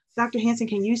policy. Dr. Hanson,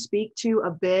 can you speak to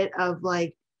a bit of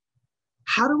like,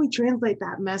 how do we translate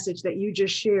that message that you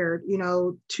just shared, you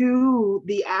know, to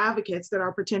the advocates that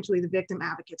are potentially the victim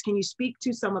advocates? Can you speak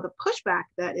to some of the pushback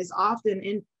that is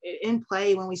often in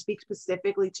play when we speak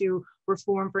specifically to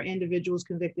reform for individuals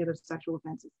convicted of sexual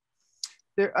offenses?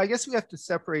 I guess we have to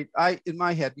separate, in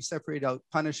my head, we separate out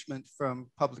punishment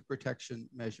from public protection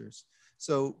measures.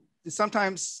 So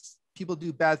sometimes people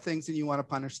do bad things and you want to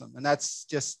punish them, and that's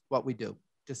just what we do.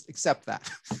 Just accept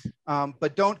that.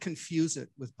 But don't confuse it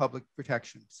with public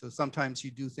protection. So sometimes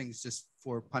you do things just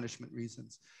for punishment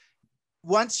reasons.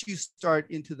 Once you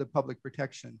start into the public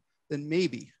protection, then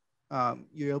maybe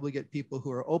you're able to get people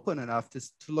who are open enough to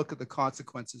look at the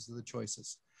consequences of the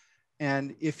choices.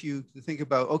 And if you think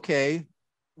about, okay,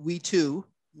 we too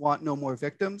want no more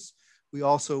victims. We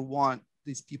also want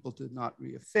these people to not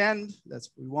reoffend. That's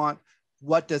what we want.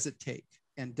 What does it take?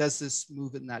 And does this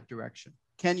move in that direction?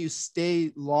 Can you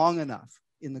stay long enough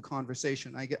in the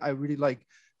conversation? I really like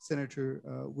Senator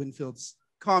Winfield's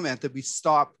comment that we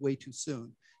stopped way too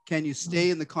soon. Can you stay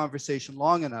in the conversation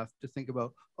long enough to think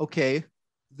about, okay,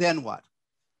 then what?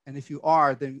 And if you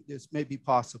are, then this may be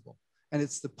possible. And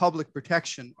it's the public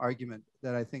protection argument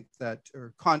that I think that,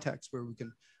 or context where we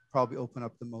can probably open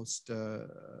up the most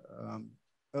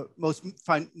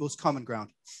common ground.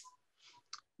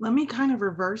 Let me kind of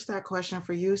reverse that question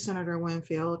for you, Senator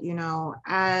Winfield. You know,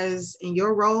 as in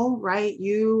your role, right,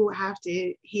 you have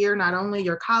to hear not only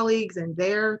your colleagues and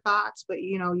their thoughts, but,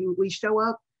 you know, we show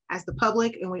up as the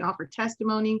public and we offer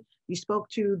testimony. You spoke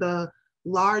to the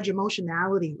large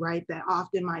emotionality, right, that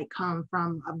often might come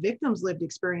from a victim's lived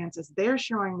experience as they're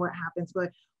showing what happens.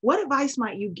 But what advice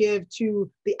might you give to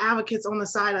the advocates on the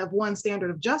side of one standard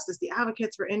of justice, the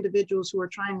advocates for individuals who are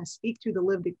trying to speak to the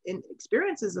lived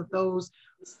experiences of those,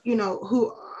 you know,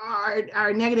 who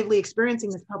are negatively experiencing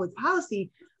this public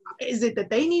policy? Is it that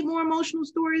they need more emotional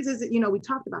stories? Is it, we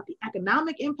talked about the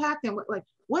economic impact and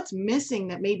what's missing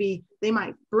that maybe they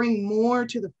might bring more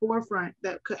to the forefront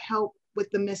that could help with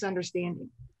the misunderstanding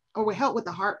or would help with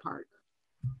the heart part?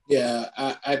 Yeah,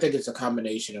 I think it's a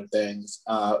combination of things.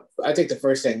 I think the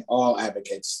first thing all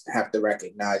advocates have to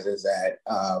recognize is that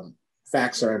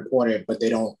facts are important, but they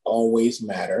don't always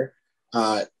matter.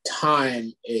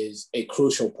 Time is a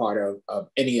crucial part of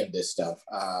any of this stuff.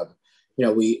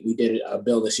 We did a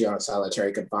bill this year on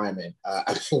solitary confinement.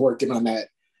 I've been working on that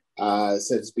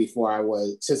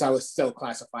since I was still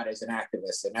classified as an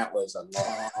activist, and that was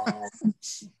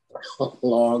a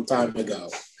long time ago.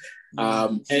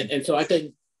 And so I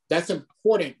think that's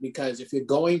important, because if you're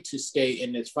going to stay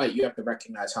in this fight, you have to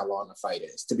recognize how long the fight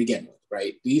is to begin with,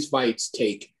 right? These fights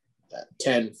take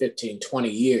 10, 15, 20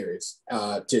 years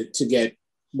to get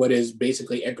what is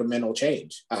basically incremental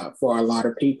change for a lot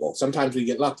of people. Sometimes we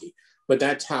get lucky, but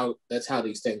that's how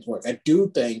these things work. I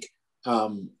do think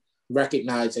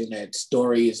recognizing that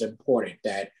story is important,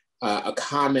 that a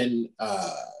common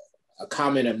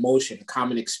emotion, a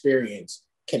common experience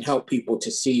can help people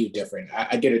to see you different.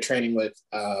 I did a training with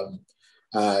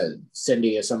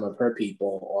Cindy and some of her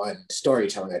people on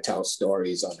storytelling. I tell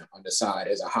stories on the side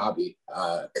as a hobby.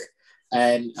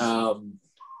 And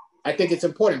I think it's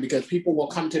important because people will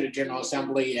come to the General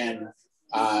Assembly and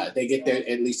they get there,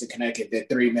 at least in Connecticut, they're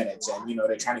 3 minutes, and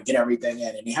they're trying to get everything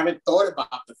in, and they haven't thought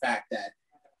about the fact that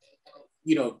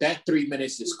that 3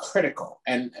 minutes is critical.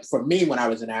 And for me, when I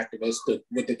was an activist,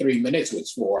 what the 3 minutes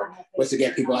was to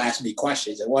get people to ask me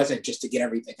questions. It wasn't just to get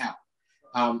everything out.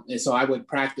 And so I would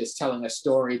practice telling a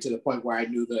story to the point where I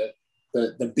knew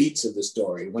the beats of the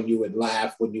story, when you would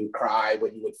laugh, when you would cry,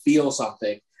 when you would feel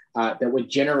something that would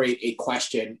generate a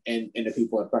question in the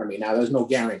people in front of me. Now, there's no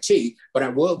guarantee, but I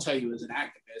will tell you, as an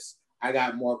activist, I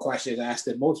got more questions asked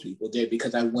than most people did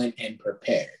because I went in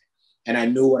prepared. And I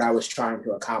knew what I was trying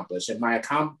to accomplish. And what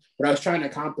I was trying to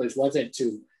accomplish wasn't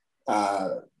to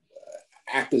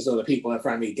act as though the people in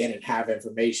front of me didn't have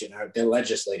information. They're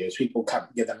legislators. People come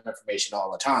give them information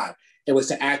all the time. It was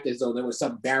to act as though there was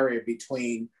some barrier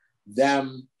between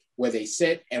them, where they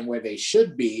sit, and where they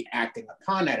should be acting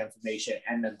upon that information.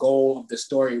 And the goal of the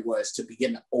story was to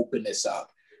begin to open this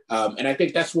up. And I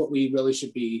think that's what we really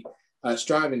should be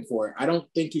striving for. I don't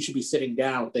think you should be sitting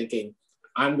down thinking,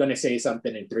 I'm going to say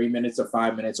something in 3 minutes or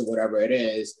 5 minutes or whatever it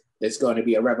is, that's going to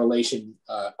be a revelation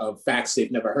of facts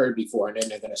they've never heard before, and then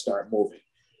they're going to start moving.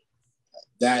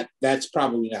 That's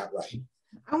probably not right.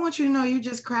 I want you to know you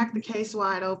just cracked the case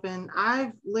wide open.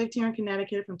 I've lived here in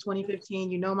Connecticut from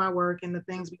 2015. You know my work and the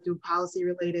things we do policy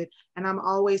related. And I'm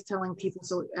always telling people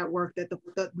at work that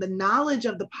the knowledge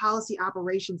of the policy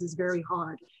operations is very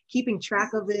hard. Keeping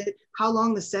track of it, how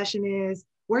long the session is,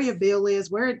 where your bill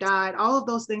is, where it died, all of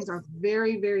those things are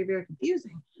very, very, very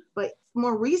confusing. But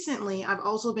more recently, I've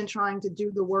also been trying to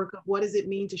do the work of what does it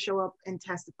mean to show up and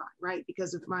testify, right?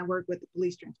 Because of my work with the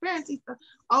police transparency stuff,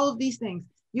 all of these things.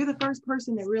 You're the first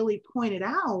person that really pointed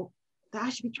out that I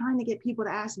should be trying to get people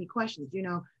to ask me questions.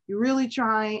 You really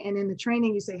try, and in the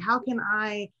training, you say, how can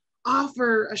I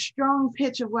offer a strong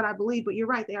pitch of what I believe? But you're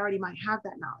right, they already might have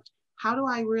that knowledge. How do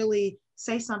I really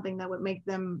say something that would make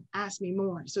them ask me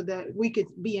more, so that we could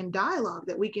be in dialogue,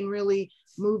 that we can really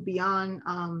move beyond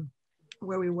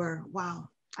where we were? Wow,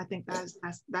 I think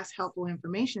that's helpful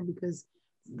information, because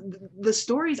the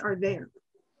stories are there.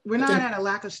 We're not at a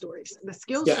lack of stories. The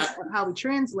skill set of how we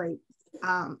translate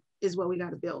is what we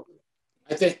got to build.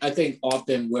 I think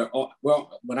often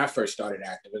when I first started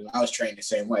activism, I was trained the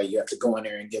same way. You have to go in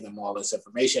there and give them all this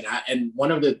information. And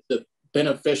one of the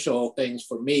beneficial things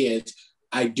for me is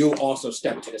I do also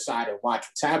step to the side and watch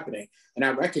what's happening. And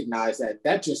I recognize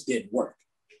that just didn't work.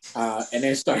 And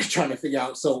then started trying to figure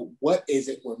out, so what is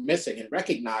it we're missing? And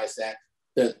recognize that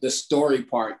the story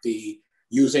part, the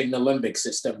using the limbic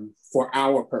system for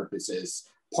our purposes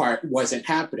part wasn't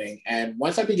happening. And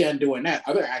once I began doing that,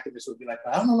 other activists would be like,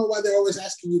 I don't know why they're always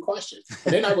asking you questions.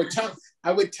 And then I would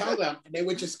tell them, and they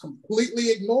would just completely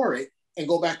ignore it and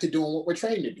go back to doing what we're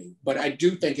trained to do. But I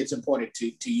do think it's important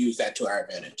to use that to our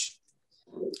advantage.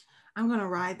 I'm going to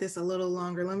ride this a little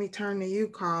longer. Let me turn to you,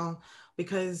 Karl,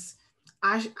 because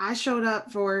I showed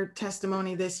up for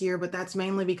testimony this year, but that's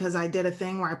mainly because I did a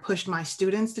thing where I pushed my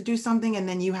students to do something, and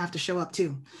then you have to show up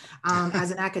too. As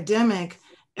an academic,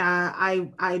 we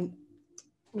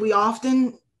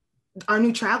often our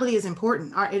neutrality is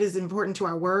important. It is important to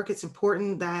our work. It's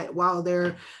important that while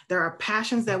there are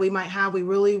passions that we might have, we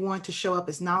really want to show up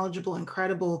as knowledgeable and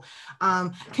credible.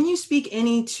 Can you speak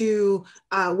any to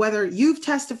whether you've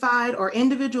testified or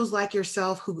individuals like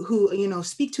yourself who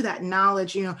speak to that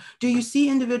knowledge? Do you see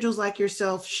individuals like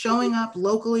yourself showing up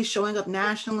locally, showing up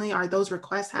nationally? Are those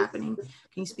requests happening? Can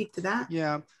you speak to that?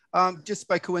 Yeah. Just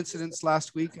by coincidence,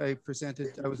 last week I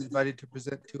was invited to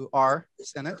present to our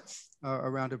Senate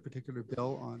around a particular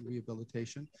bill on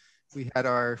rehabilitation. We had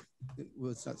it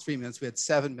was not 3 minutes, we had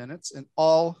 7 minutes, and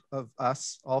all of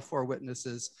us, all 4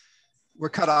 witnesses, were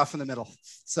cut off in the middle.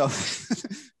 So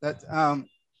that,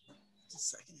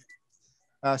 just a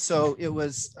second. So it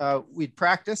was, we'd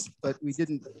practiced, but we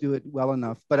didn't do it well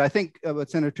enough. But I think what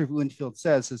Senator Winfield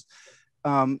says is,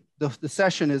 the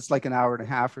session is like an hour and a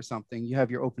half or something. You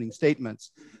have your opening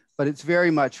statements, but it's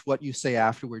very much what you say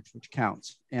afterwards which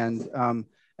counts. And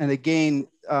again,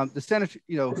 the Senate,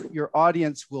 your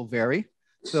audience will vary.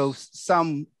 So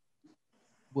some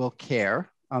will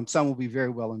care, some will be very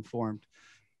well informed.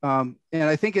 And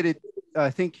I think I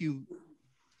think you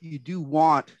do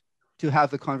want to have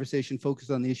the conversation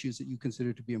focus on the issues that you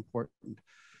consider to be important.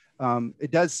 It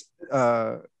does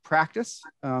practice,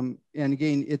 and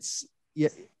again, it's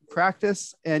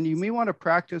practice, and you may want to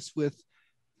practice with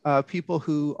people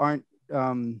who aren't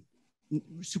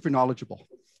super knowledgeable.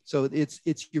 So it's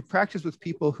your practice with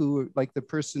people who, like the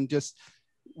person, just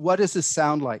what does this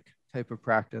sound like type of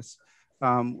practice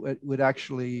would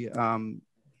actually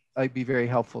be very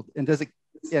helpful. And does it?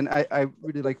 And I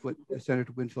really like what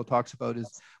Senator Winfield talks about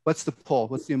is what's the pull,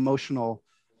 what's the emotional,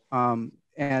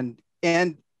 and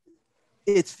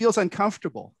it feels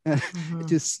uncomfortable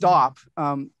to stop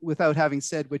without having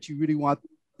said what you really want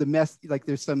like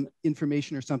there's some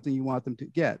information or something you want them to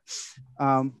get.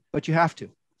 But you have to,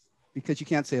 because you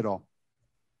can't say it all.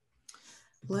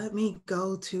 Let me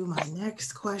go to my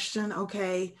next question.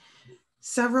 Okay.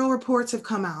 Several reports have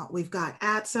come out. We've got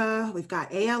ATSA, we've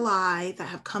got ALI that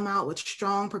have come out with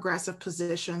strong progressive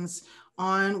positions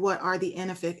on what are the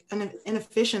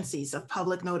inefficiencies of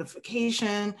public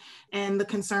notification and the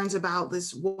concerns about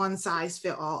this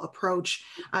one-size-fits-all approach.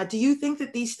 Do you think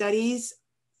that these studies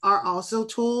are also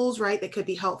tools, right, that could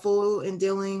be helpful in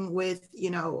dealing with,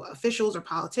 officials or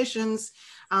politicians?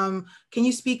 Can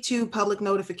you speak to public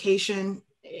notification,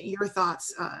 your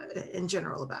thoughts in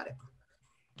general about it?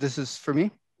 This is for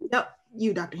me? Yep,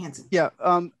 you, Dr. Hanson. Yeah.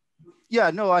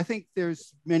 No, I think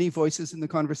there's many voices in the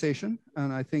conversation,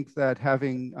 and I think that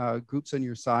having groups on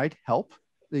your side help.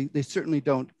 They certainly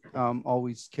don't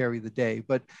always carry the day,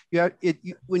 but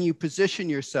when you position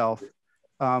yourself,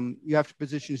 you have to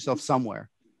position yourself somewhere.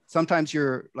 Sometimes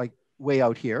you're like way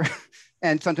out here,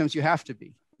 and sometimes you have to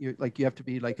be. You have to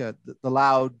be like the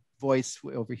loud voice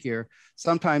over here.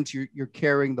 Sometimes you're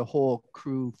carrying the whole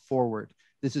crew forward.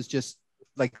 This is just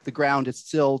like the ground is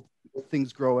still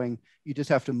things growing. You just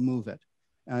have to move it,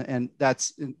 and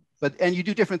you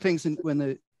do different things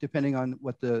depending on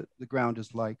what the ground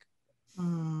is like.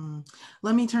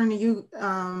 Let me turn to you,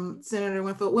 Senator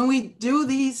Winfield. When we do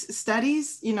these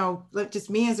studies, just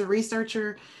me as a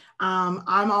researcher,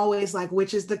 I'm always like,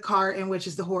 which is the cart and which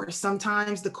is the horse?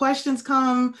 Sometimes the questions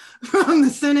come from the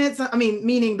Senate,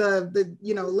 meaning the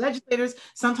legislators.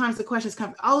 Sometimes the questions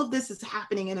come. All of this is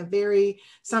happening in a very,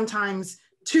 sometimes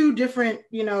two different,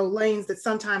 lanes that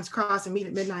sometimes cross and meet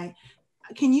at midnight.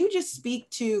 Can you just speak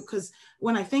to, because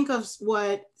when I think of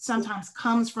what sometimes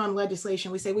comes from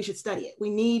legislation, we say we should study it. We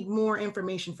need more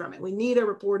information from it. We need a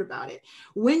report about it.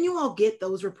 When you all get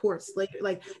those reports, like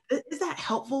is that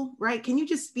helpful, right? Can you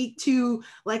just speak to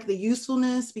like the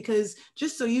usefulness? Because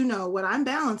just so you know, what I'm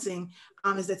balancing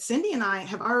is that Cindy and I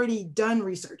have already done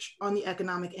research on the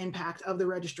economic impact of the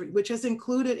registry, which has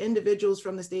included individuals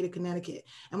from the state of Connecticut.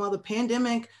 And while the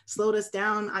pandemic slowed us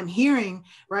down, I'm hearing,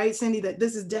 right, Cindy, that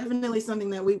this is definitely something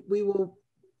that we will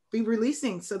be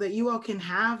releasing so that you all can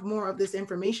have more of this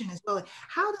information as well.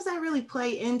 How does that really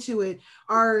play into it?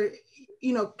 Can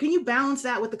you balance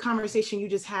that with the conversation you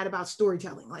just had about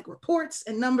storytelling, like reports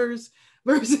and numbers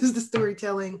versus the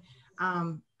storytelling?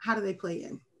 How do they play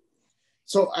in?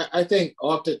 So I think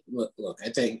often, look, I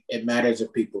think it matters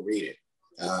if people read it,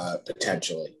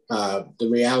 potentially. The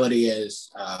reality is,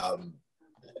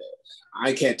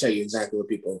 I can't tell you exactly what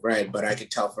people have read, but I can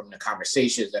tell from the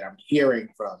conversations that I'm hearing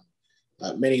from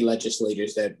many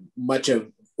legislators that much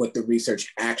of what the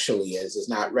research actually is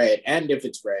not read. And if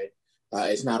it's read,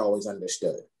 it's not always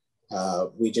understood.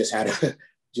 We just had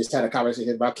a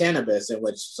conversation about cannabis in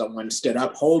which someone stood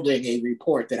up holding a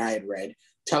report that I had read,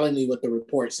 telling me what the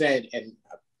report said, and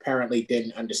apparently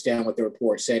didn't understand what the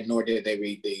report said, nor did they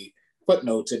read the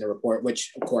footnotes in the report,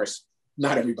 which of course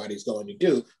not everybody's going to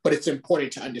do, but it's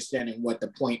important to understanding what the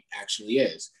point actually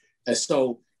is. And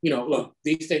so, look,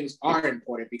 these things are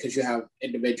important because you have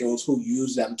individuals who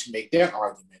use them to make their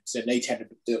arguments, and they tend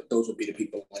to, those would be the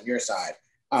people on your side.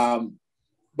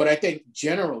 But I think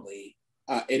generally,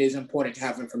 it is important to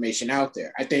have information out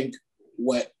there. I think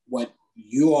what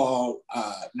you all,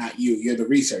 not you, you're the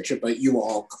researcher, but you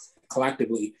all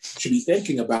collectively should be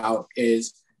thinking about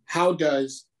is how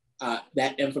does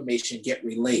that information get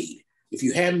relayed? If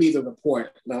you hand me the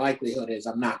report, the likelihood is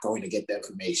I'm not going to get the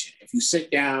information. If you sit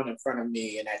down in front of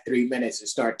me and at 3 minutes and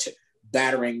start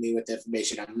battering me with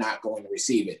information, I'm not going to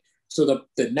receive it. So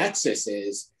the nexus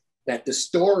is that the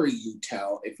story you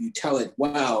tell, if you tell it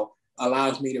well,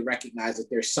 allows me to recognize that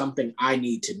there's something I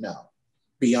need to know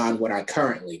beyond what I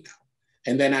currently know.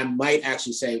 And then I might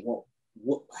actually say, well,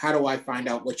 how do I find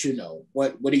out what you know?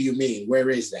 What do you mean? Where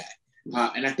is that?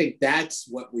 And I think that's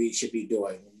what we should be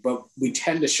doing. But we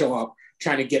tend to show up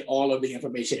trying to get all of the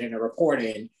information in a report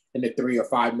in the 3 or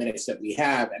 5 minutes that we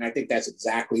have. And I think that's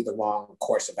exactly the wrong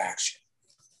course of action.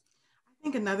 I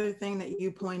think another thing that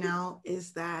you point out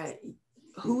is that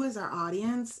who is our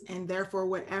audience, and therefore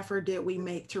what effort did we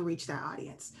make to reach that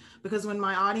audience? Because when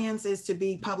my audience is to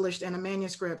be published in a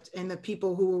manuscript, and the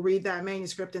people who will read that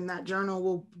manuscript in that journal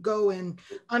will go and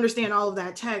understand all of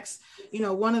that text,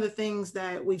 one of the things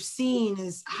that we've seen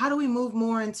is how do we move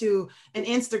more into an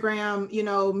Instagram,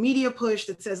 media push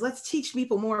that says, let's teach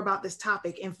people more about this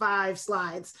topic in 5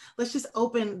 slides. Let's just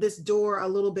open this door a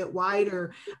little bit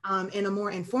wider in a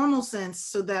more informal sense,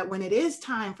 so that when it is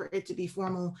time for it to be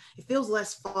formal, it feels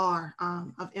less far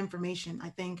of information. I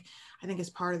think is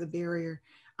part of the barrier.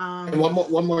 And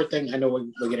one more thing. I know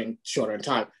we're getting short on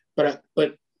time, but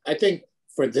I think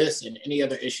for this and any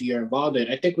other issue you're involved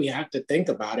in, I think we have to think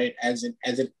about it as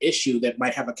an issue that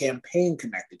might have a campaign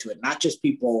connected to it, not just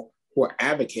people who are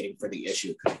advocating for the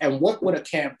issue. And what would a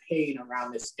campaign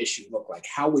around this issue look like?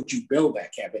 How would you build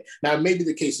that campaign? Now, it may be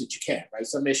the case that you can't, right?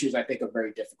 Some issues I think are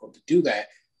very difficult to do that.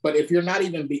 But if you're not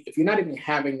even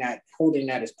having that, holding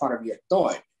that as part of your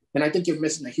thought, then I think you're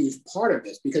missing a huge part of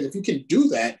this. Because if you can do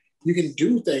that, you can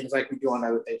do things like we do on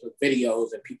other things with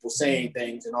videos and people saying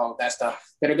things and all of that stuff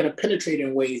that are going to penetrate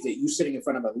in ways that you sitting in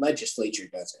front of a legislature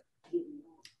doesn't.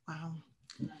 Wow.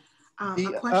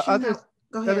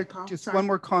 Go ahead, Karl. Just Sorry. One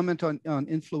more comment on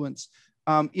influence.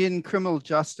 In criminal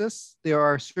justice, there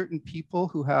are certain people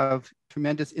who have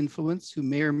tremendous influence who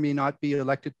may or may not be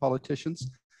elected politicians.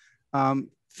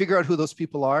 Figure out who those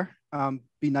people are,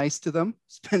 be nice to them,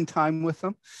 spend time with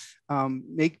them,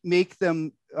 make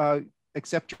them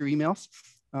accept your emails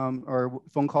or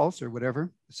phone calls or whatever.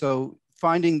 So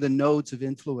finding the nodes of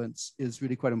influence is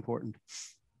really quite important.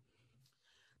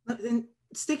 And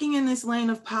sticking in this lane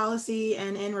of policy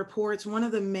and in reports, one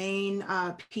of the main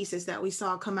pieces that we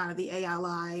saw come out of the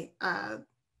ALI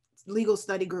legal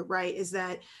study group, right, is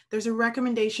that there's a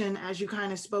recommendation, as you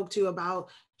kind of spoke to, about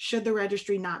should the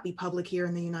registry not be public here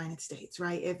in the United States,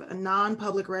 right? If a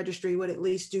non-public registry would at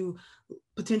least do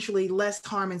potentially less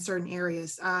harm in certain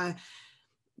areas.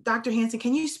 Dr. Hanson,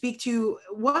 can you speak to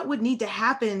what would need to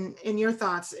happen in your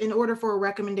thoughts in order for a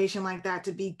recommendation like that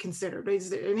to be considered? Is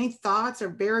there any thoughts or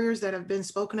barriers that have been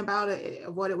spoken about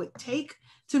of what it would take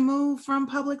to move from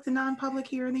public to non-public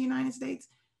here in the United States?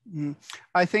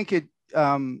 I think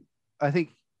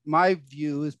my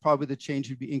view is probably the change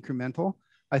would be incremental.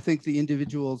 I think the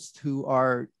individuals who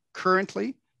are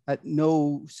currently at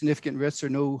no significant risk or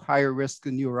no higher risk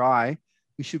than you or I,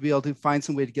 we should be able to find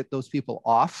some way to get those people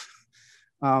off.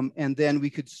 And then we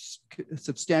could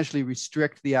substantially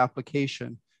restrict the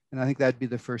application. And I think that'd be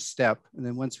the first step. And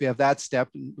then once we have that step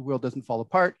and the world doesn't fall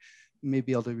apart, we may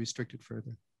be able to restrict it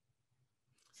further.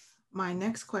 My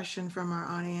next question from our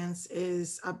audience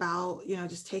is about,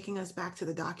 just taking us back to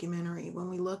the documentary. When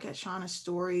we look at Shawna's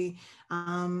story,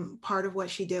 part of what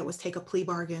she did was take a plea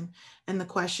bargain. And the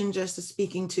question just is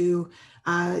speaking to,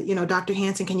 Dr.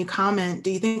 Hanson, can you comment?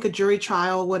 Do you think a jury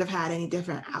trial would have had any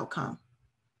different outcome?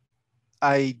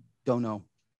 I don't know.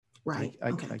 Right.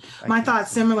 Okay. My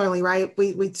thoughts similarly, right?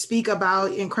 We speak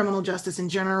about in criminal justice in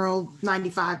general,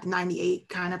 95 to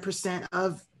 98%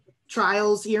 of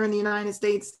trials here in the United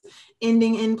States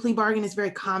ending in plea bargain. Is very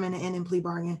common to end in plea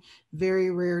bargain.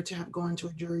 Very rare to have gone to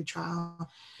a jury trial.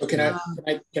 Well,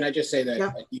 can I just say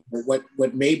that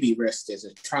what may be risked is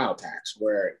a trial tax,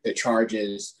 where the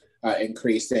charges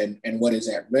increased and what is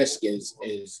at risk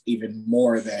is even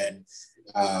more than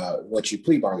what you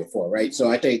plea bargain for, right?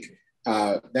 So I think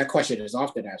that question is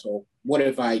often asked, well, what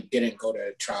if I didn't go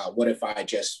to trial? What if I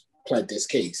just pled this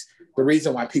case? The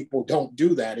reason why people don't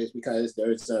do that is because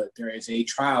there is a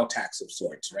trial tax of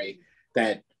sorts, right?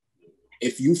 That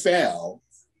if you fail,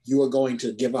 you are going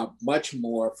to give up much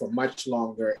more for much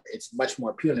longer. It's much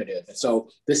more punitive. And so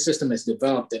this system is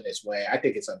developed in this way. I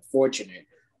think it's unfortunate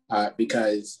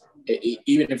because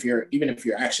even if you're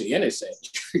actually innocent,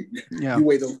 you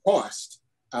weigh the cost.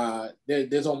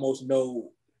 There's almost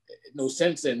no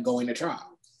sense in going to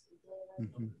trial.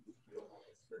 Mm-hmm.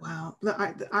 Wow.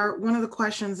 One of the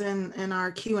questions in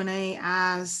our Q&A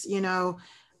asks,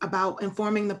 about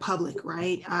informing the public,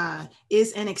 right?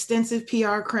 Is an extensive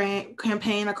PR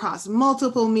campaign across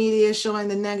multiple media showing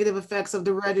the negative effects of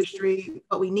the registry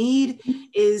what we need?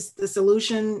 Is the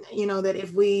solution, that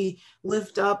if we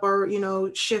lift up or,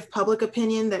 shift public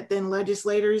opinion, that then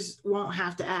legislators won't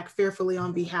have to act fearfully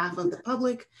on behalf of the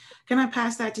public? Can I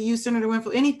pass that to you, Senator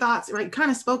Winfield? Any thoughts, right? Kind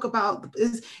of spoke about,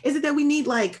 is it that we need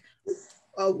like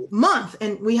a month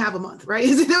and we have a month, right?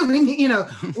 Is it that we need,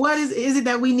 what is it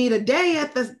that we need a day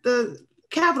at the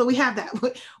Capitol? We have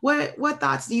that. What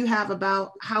thoughts do you have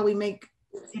about how we make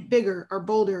it bigger or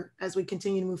bolder as we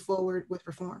continue to move forward with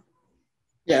reform?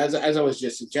 Yeah, as I was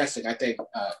just suggesting, I think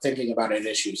thinking about an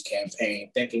issues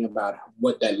campaign, thinking about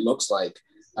what that looks like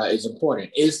is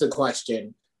important. Is the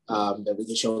question that we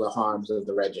can show the harms of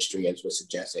the registry, as was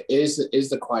suggested? Is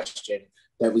the question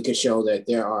that we could show that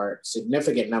there are a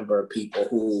significant number of people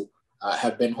who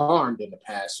have been harmed in the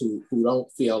past who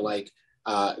don't feel like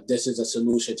this is a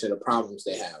solution to the problems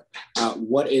they have?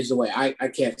 What is the way? I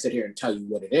can't sit here and tell you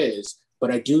what it is, but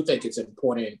I do think it's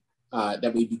important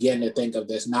that we begin to think of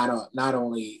this not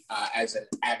only as an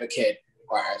advocate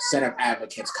or a set of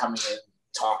advocates coming in,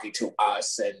 talking to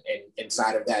us and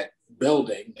inside of that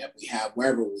building that we have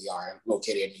wherever we are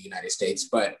located in the United States,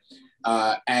 but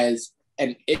as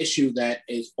an issue that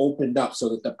is opened up so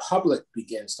that the public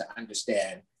begins to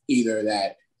understand either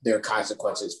that there are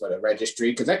consequences for the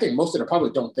registry, because I think most of the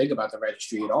public don't think about the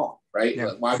registry at all, right?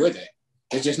 Yeah. Why would they?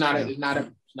 It's just not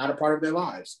a part of their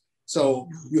lives. So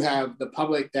you have the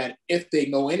public that if they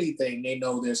know anything, they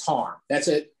know there's harm. That's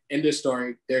it. End of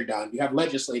story. They're done. You have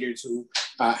legislators who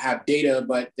have data,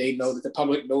 but they know that the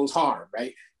public knows harm,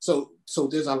 right? So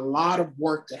there's a lot of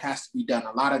work that has to be done,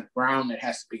 a lot of ground that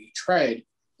has to be tread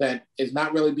that is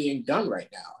not really being done right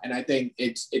now. And I think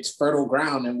it's fertile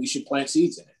ground and we should plant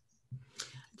seeds in it.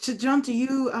 To jump to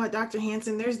you, Dr.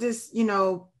 Hanson, there's this,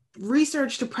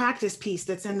 research to practice piece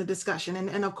that's in the discussion.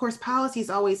 And of course, policy is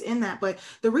always in that, but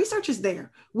the research is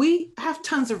there. We have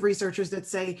tons of researchers that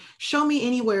say, show me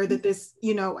anywhere that this,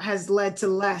 has led to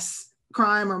less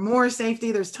crime or more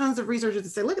safety. There's tons of researchers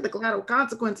that say, look at the collateral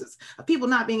consequences of people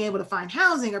not being able to find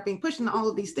housing or being pushed into all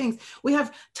of these things. We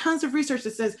have tons of research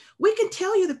that says, we can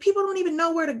tell you that people don't even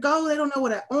know where to go. They don't know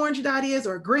what an orange dot is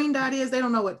or a green dot is. They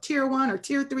don't know what tier 1 or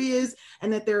tier 3 is,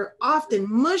 and that they're often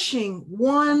mushing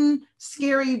one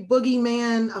scary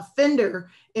boogeyman offender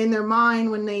in their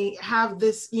mind when they have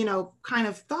this, kind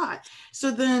of thought. So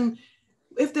then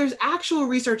if there's actual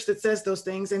research that says those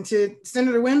things, and to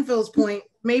Senator Winfield's point,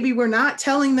 maybe we're not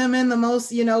telling them in the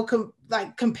most,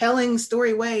 compelling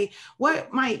story way.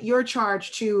 What might your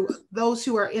charge to those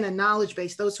who are in a knowledge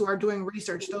base, those who are doing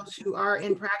research, those who are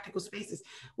in practical spaces?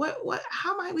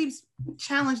 How might we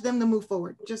challenge them to move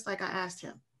forward? Just like I asked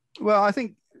him. Well, I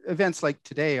think events like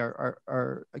today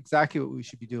are exactly what we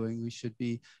should be doing. We should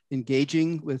be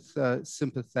engaging with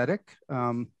sympathetic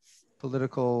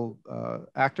political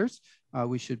actors.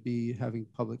 We should be having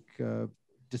public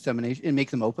dissemination and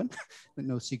make them open,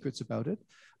 no secrets about it.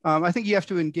 I think you have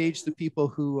to engage the people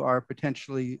who are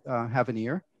potentially have an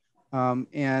ear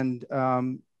and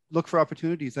look for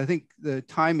opportunities. I think the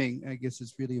timing, I guess,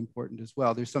 is really important as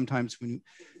well. There's sometimes when,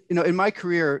 in my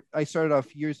career, I started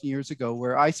off years and years ago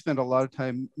where I spent a lot of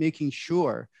time making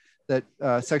sure that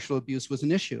sexual abuse was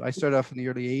an issue. I started off in the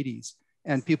early 80s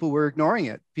and people were ignoring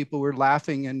it. People were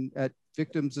laughing at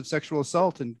victims of sexual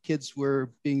assault and kids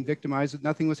were being victimized and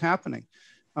nothing was happening.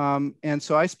 And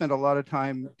so I spent a lot of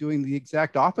time doing the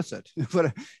exact opposite,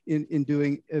 but in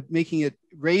doing,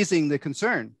 raising the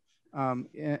concern.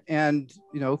 And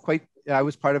I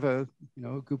was part of a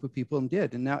group of people and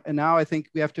did. And now I think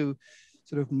we have to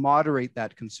sort of moderate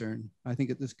that concern. I think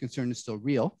that this concern is still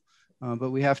real,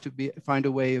 but we have to find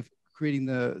a way of creating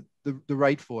the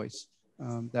right voice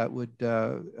that would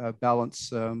balance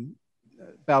the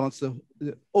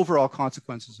overall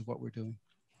consequences of what we're doing.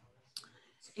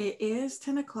 It is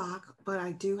 10 o'clock, but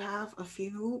I do have a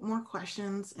few more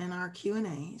questions in our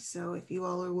Q&A. So if you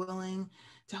all are willing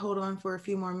to hold on for a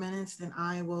few more minutes, then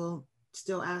I will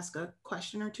still ask a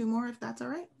question or two more, if that's all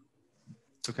right.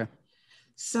 Okay.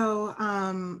 So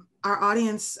our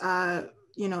audience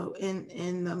you know,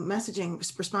 in the messaging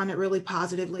responded really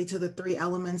positively to the 3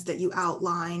 elements that you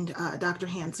outlined, Dr.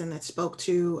 Hanson, that spoke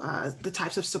to the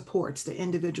types of supports that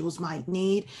individuals might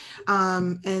need.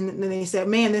 And then they said,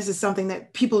 man, this is something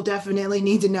that people definitely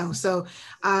need to know. So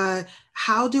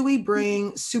how do we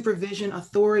bring supervision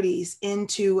authorities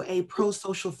into a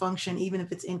pro-social function, even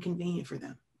if it's inconvenient for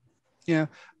them? Yeah.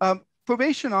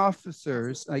 Probation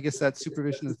officers, I guess that's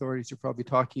supervision authorities you're probably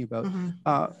talking about,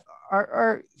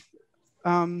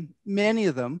 many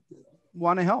of them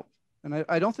want to help. And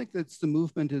I don't think that's the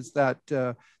movement is that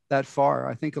far.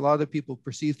 I think a lot of the people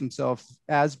perceive themselves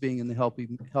as being in the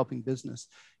helping business.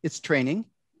 It's training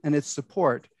and it's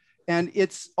support. And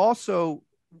it's also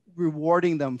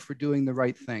rewarding them for doing the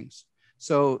right things.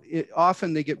 So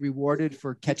often they get rewarded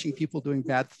for catching people doing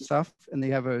bad stuff, and they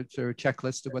have a sort of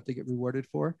checklist of what they get rewarded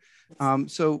for.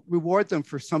 So reward them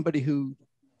for somebody who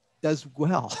does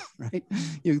well, right?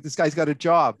 You know, this guy's got a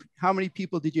job. How many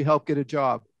people did you help get a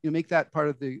job? You make that part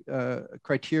of the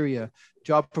criteria,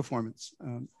 job performance.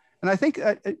 And I think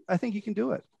you can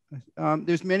do it.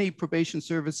 There's many probation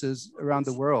services around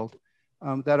the world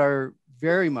that are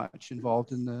very much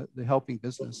involved in the helping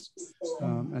business.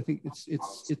 I think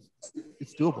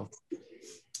it's doable.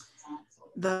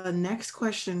 The next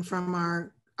question from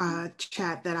our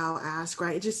chat that I'll ask,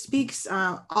 right? It just speaks,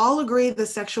 all agree that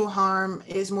sexual harm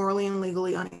is morally and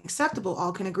legally unacceptable.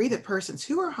 All can agree that persons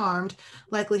who are harmed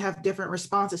likely have different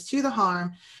responses to the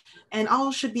harm, and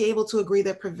all should be able to agree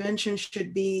that prevention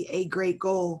should be a great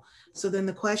goal. So then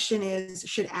the question is,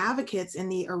 should advocates in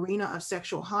the arena of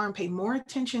sexual harm pay more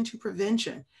attention to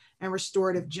prevention and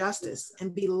restorative justice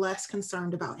and be less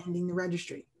concerned about ending the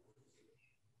registry?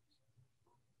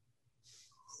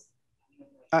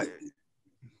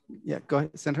 Yeah, go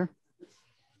ahead, Senator.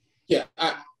 Yeah,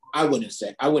 I wouldn't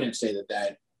say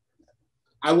that.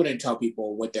 I wouldn't tell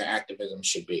people what their activism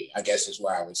should be, I guess is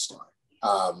where I would start.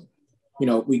 You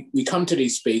know, we come to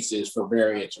these spaces for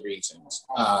various reasons.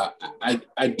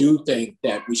 I do think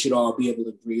that we should all be able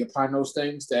to agree upon those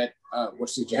things that were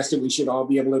suggested we should all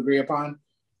be able to agree upon,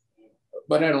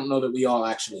 but I don't know that we all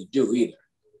actually do either.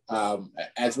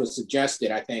 As was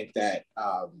suggested, I think that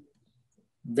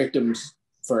victims,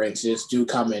 for instance, do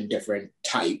come in different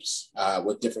types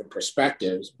with different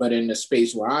perspectives, but in the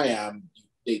space where I am,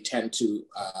 they tend to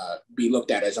be looked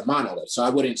at as a monolith. So I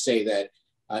wouldn't say that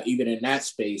even in that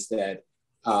space that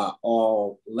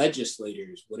all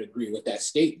legislators would agree with that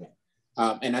statement.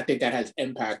 And I think that has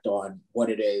impact on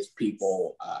what it is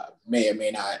people may or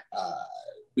may not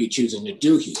be choosing to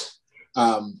do here.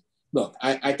 Look,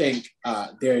 I think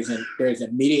there's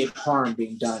immediate harm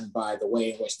being done by the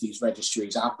way in which these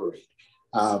registries operate.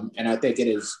 And I think it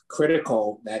is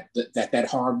critical that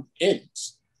harm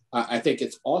ends. I think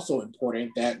it's also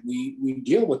important that we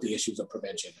deal with the issues of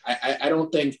prevention. I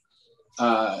don't think,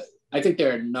 I think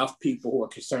there are enough people who are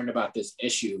concerned about this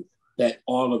issue that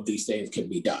all of these things can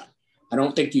be done. I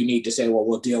don't think you need to say, well,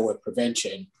 we'll deal with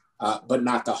prevention, but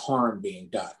not the harm being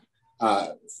done.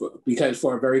 Because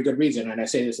for a very good reason, and I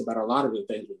say this about a lot of the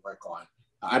things we work on,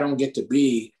 I don't get to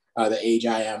be the age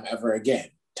I am ever again.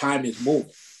 Time is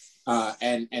moving,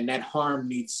 and that harm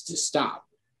needs to stop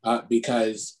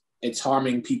because it's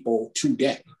harming people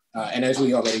today. And as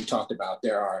we already talked about,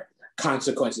 there are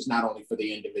consequences not only for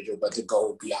the individual, but to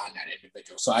go beyond that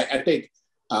individual. So I think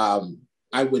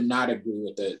I would not agree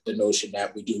with the notion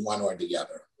that we do one or the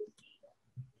other.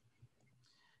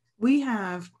 We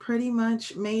have pretty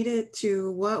much made it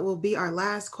to what will be our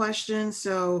last question.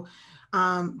 So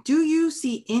do you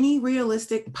see any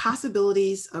realistic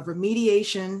possibilities of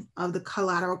remediation of the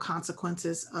collateral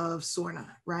consequences of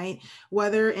SORNA, right?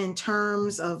 Whether in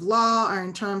terms of law or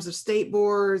in terms of state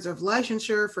boards of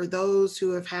licensure for those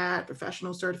who have had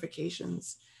professional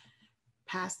certifications?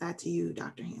 Pass that to you,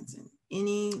 Dr. Hanson.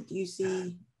 Do you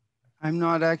see? I'm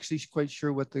not actually quite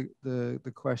sure what the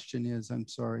question is. I'm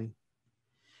sorry.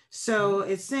 So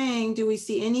it's saying, do we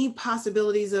see any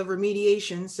possibilities of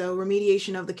remediation? So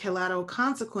remediation of the collateral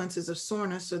consequences of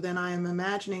SORNA. So then I am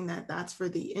imagining that that's for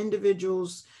the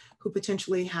individuals who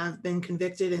potentially have been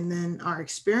convicted and then are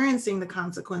experiencing the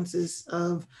consequences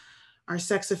of our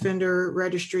Sex Offender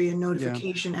Registry and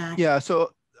Notification Act. Yeah,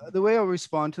 so the way I'll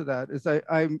respond to that is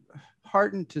I'm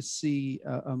heartened to see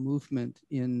a movement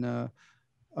in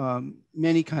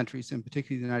many countries, and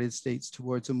particularly the United States,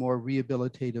 towards a more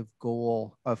rehabilitative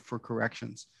goal for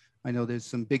corrections. I know there's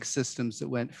some big systems that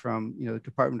went from the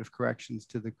Department of Corrections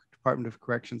to the Department of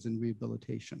Corrections and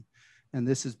Rehabilitation. And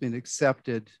this has been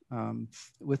accepted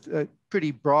with a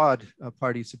pretty broad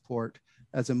party support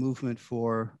as a movement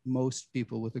for most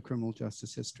people with a criminal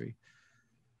justice history.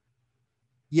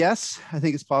 yes, I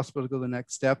think it's possible to go the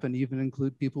next step and even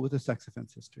include people with a sex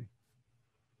offense history.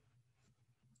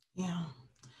 Yeah.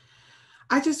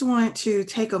 I just want to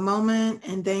take a moment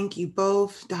and thank you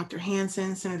both, Dr.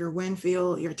 Hanson, Senator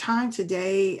Winfield. Your time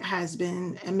today has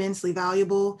been immensely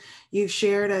valuable. You've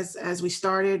shared, as we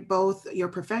started, both your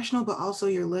professional but also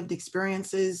your lived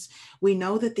experiences. We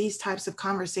know that these types of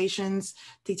conversations,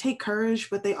 they take courage,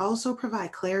 but they also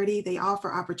provide clarity. They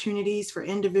offer opportunities for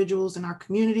individuals in our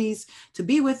communities to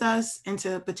be with us and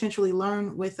to potentially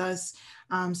learn with us.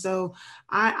 So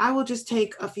I will just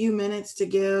take a few minutes to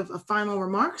give a final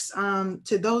remarks.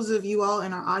 To those of you all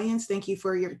in our audience, thank you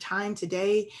for your time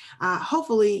today.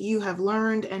 Hopefully you have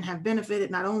learned and have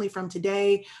benefited not only from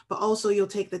today, but also you'll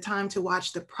take the time to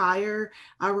watch the prior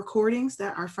recordings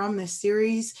that are from this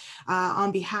series.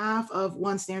 On behalf of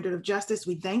One Standard of Justice,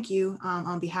 we thank you.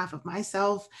 On behalf of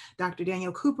myself, Dr.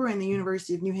 Danielle Cooper, and the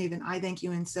University of New Haven, I thank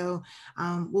you. And so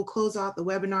we'll close out the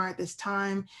webinar at this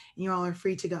time, and you all are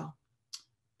free to go.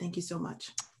 Thank you so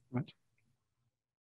much.